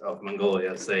narratives of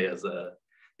Mongolia, say as a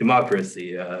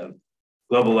democracy,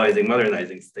 globalizing,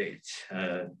 modernizing state,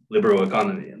 liberal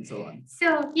economy, and so on?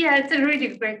 So yeah, it's a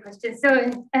really great question.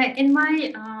 So in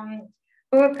my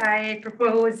book, I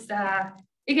propose,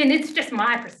 again, it's just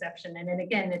my perception. And then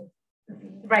again,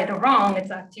 right or wrong,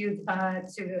 it's up to you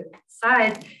to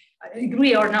decide,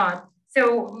 agree or not. So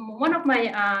one of my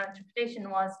interpretation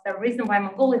was the reason why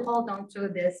Mongolia hold on to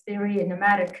this very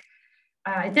nomadic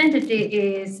identity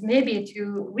is maybe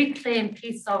to reclaim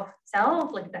piece of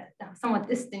self, like that somewhat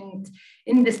distinct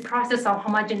in this process of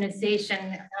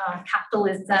homogenization,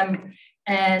 capitalism,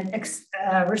 and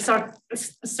resource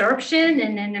absorption.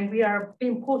 And then we are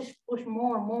being pushed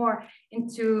more and more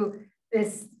into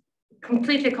this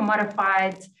completely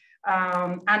commodified,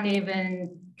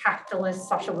 uneven capitalist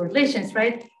social relations,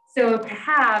 right? So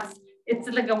perhaps it's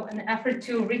like an effort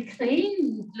to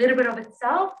reclaim a little bit of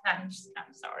itself. I'm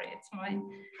sorry, it's mine.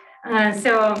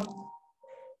 So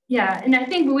yeah, and I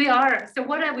think we are, so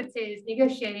what I would say is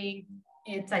negotiating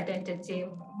its identity.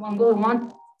 Mongolia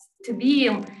wants to be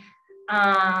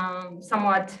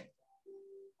somewhat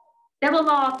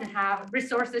developed and have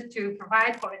resources to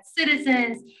provide for its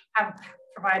citizens,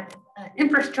 provide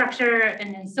infrastructure,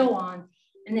 and then so on.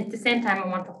 And at the same time, I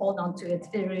want to hold on to its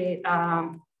very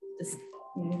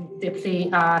deeply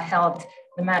held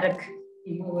nomadic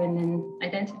view and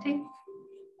identity.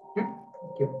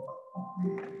 Thank you.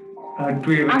 Do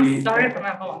we have I'm sorry for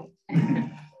my phone.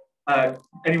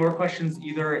 Any more questions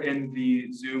either in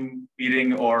the Zoom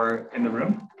meeting or in the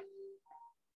room?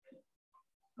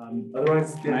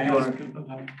 Otherwise, yeah, you want to?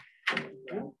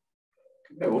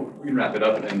 Okay, well, we can wrap it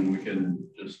up and we can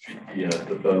just treat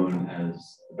the phone as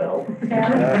the bell.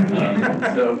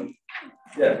 So,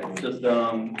 yeah, it's just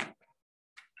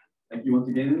thank you once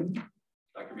again,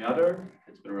 Dr. Myadar.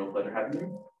 It's been a real pleasure having you.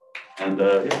 And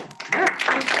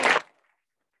yeah.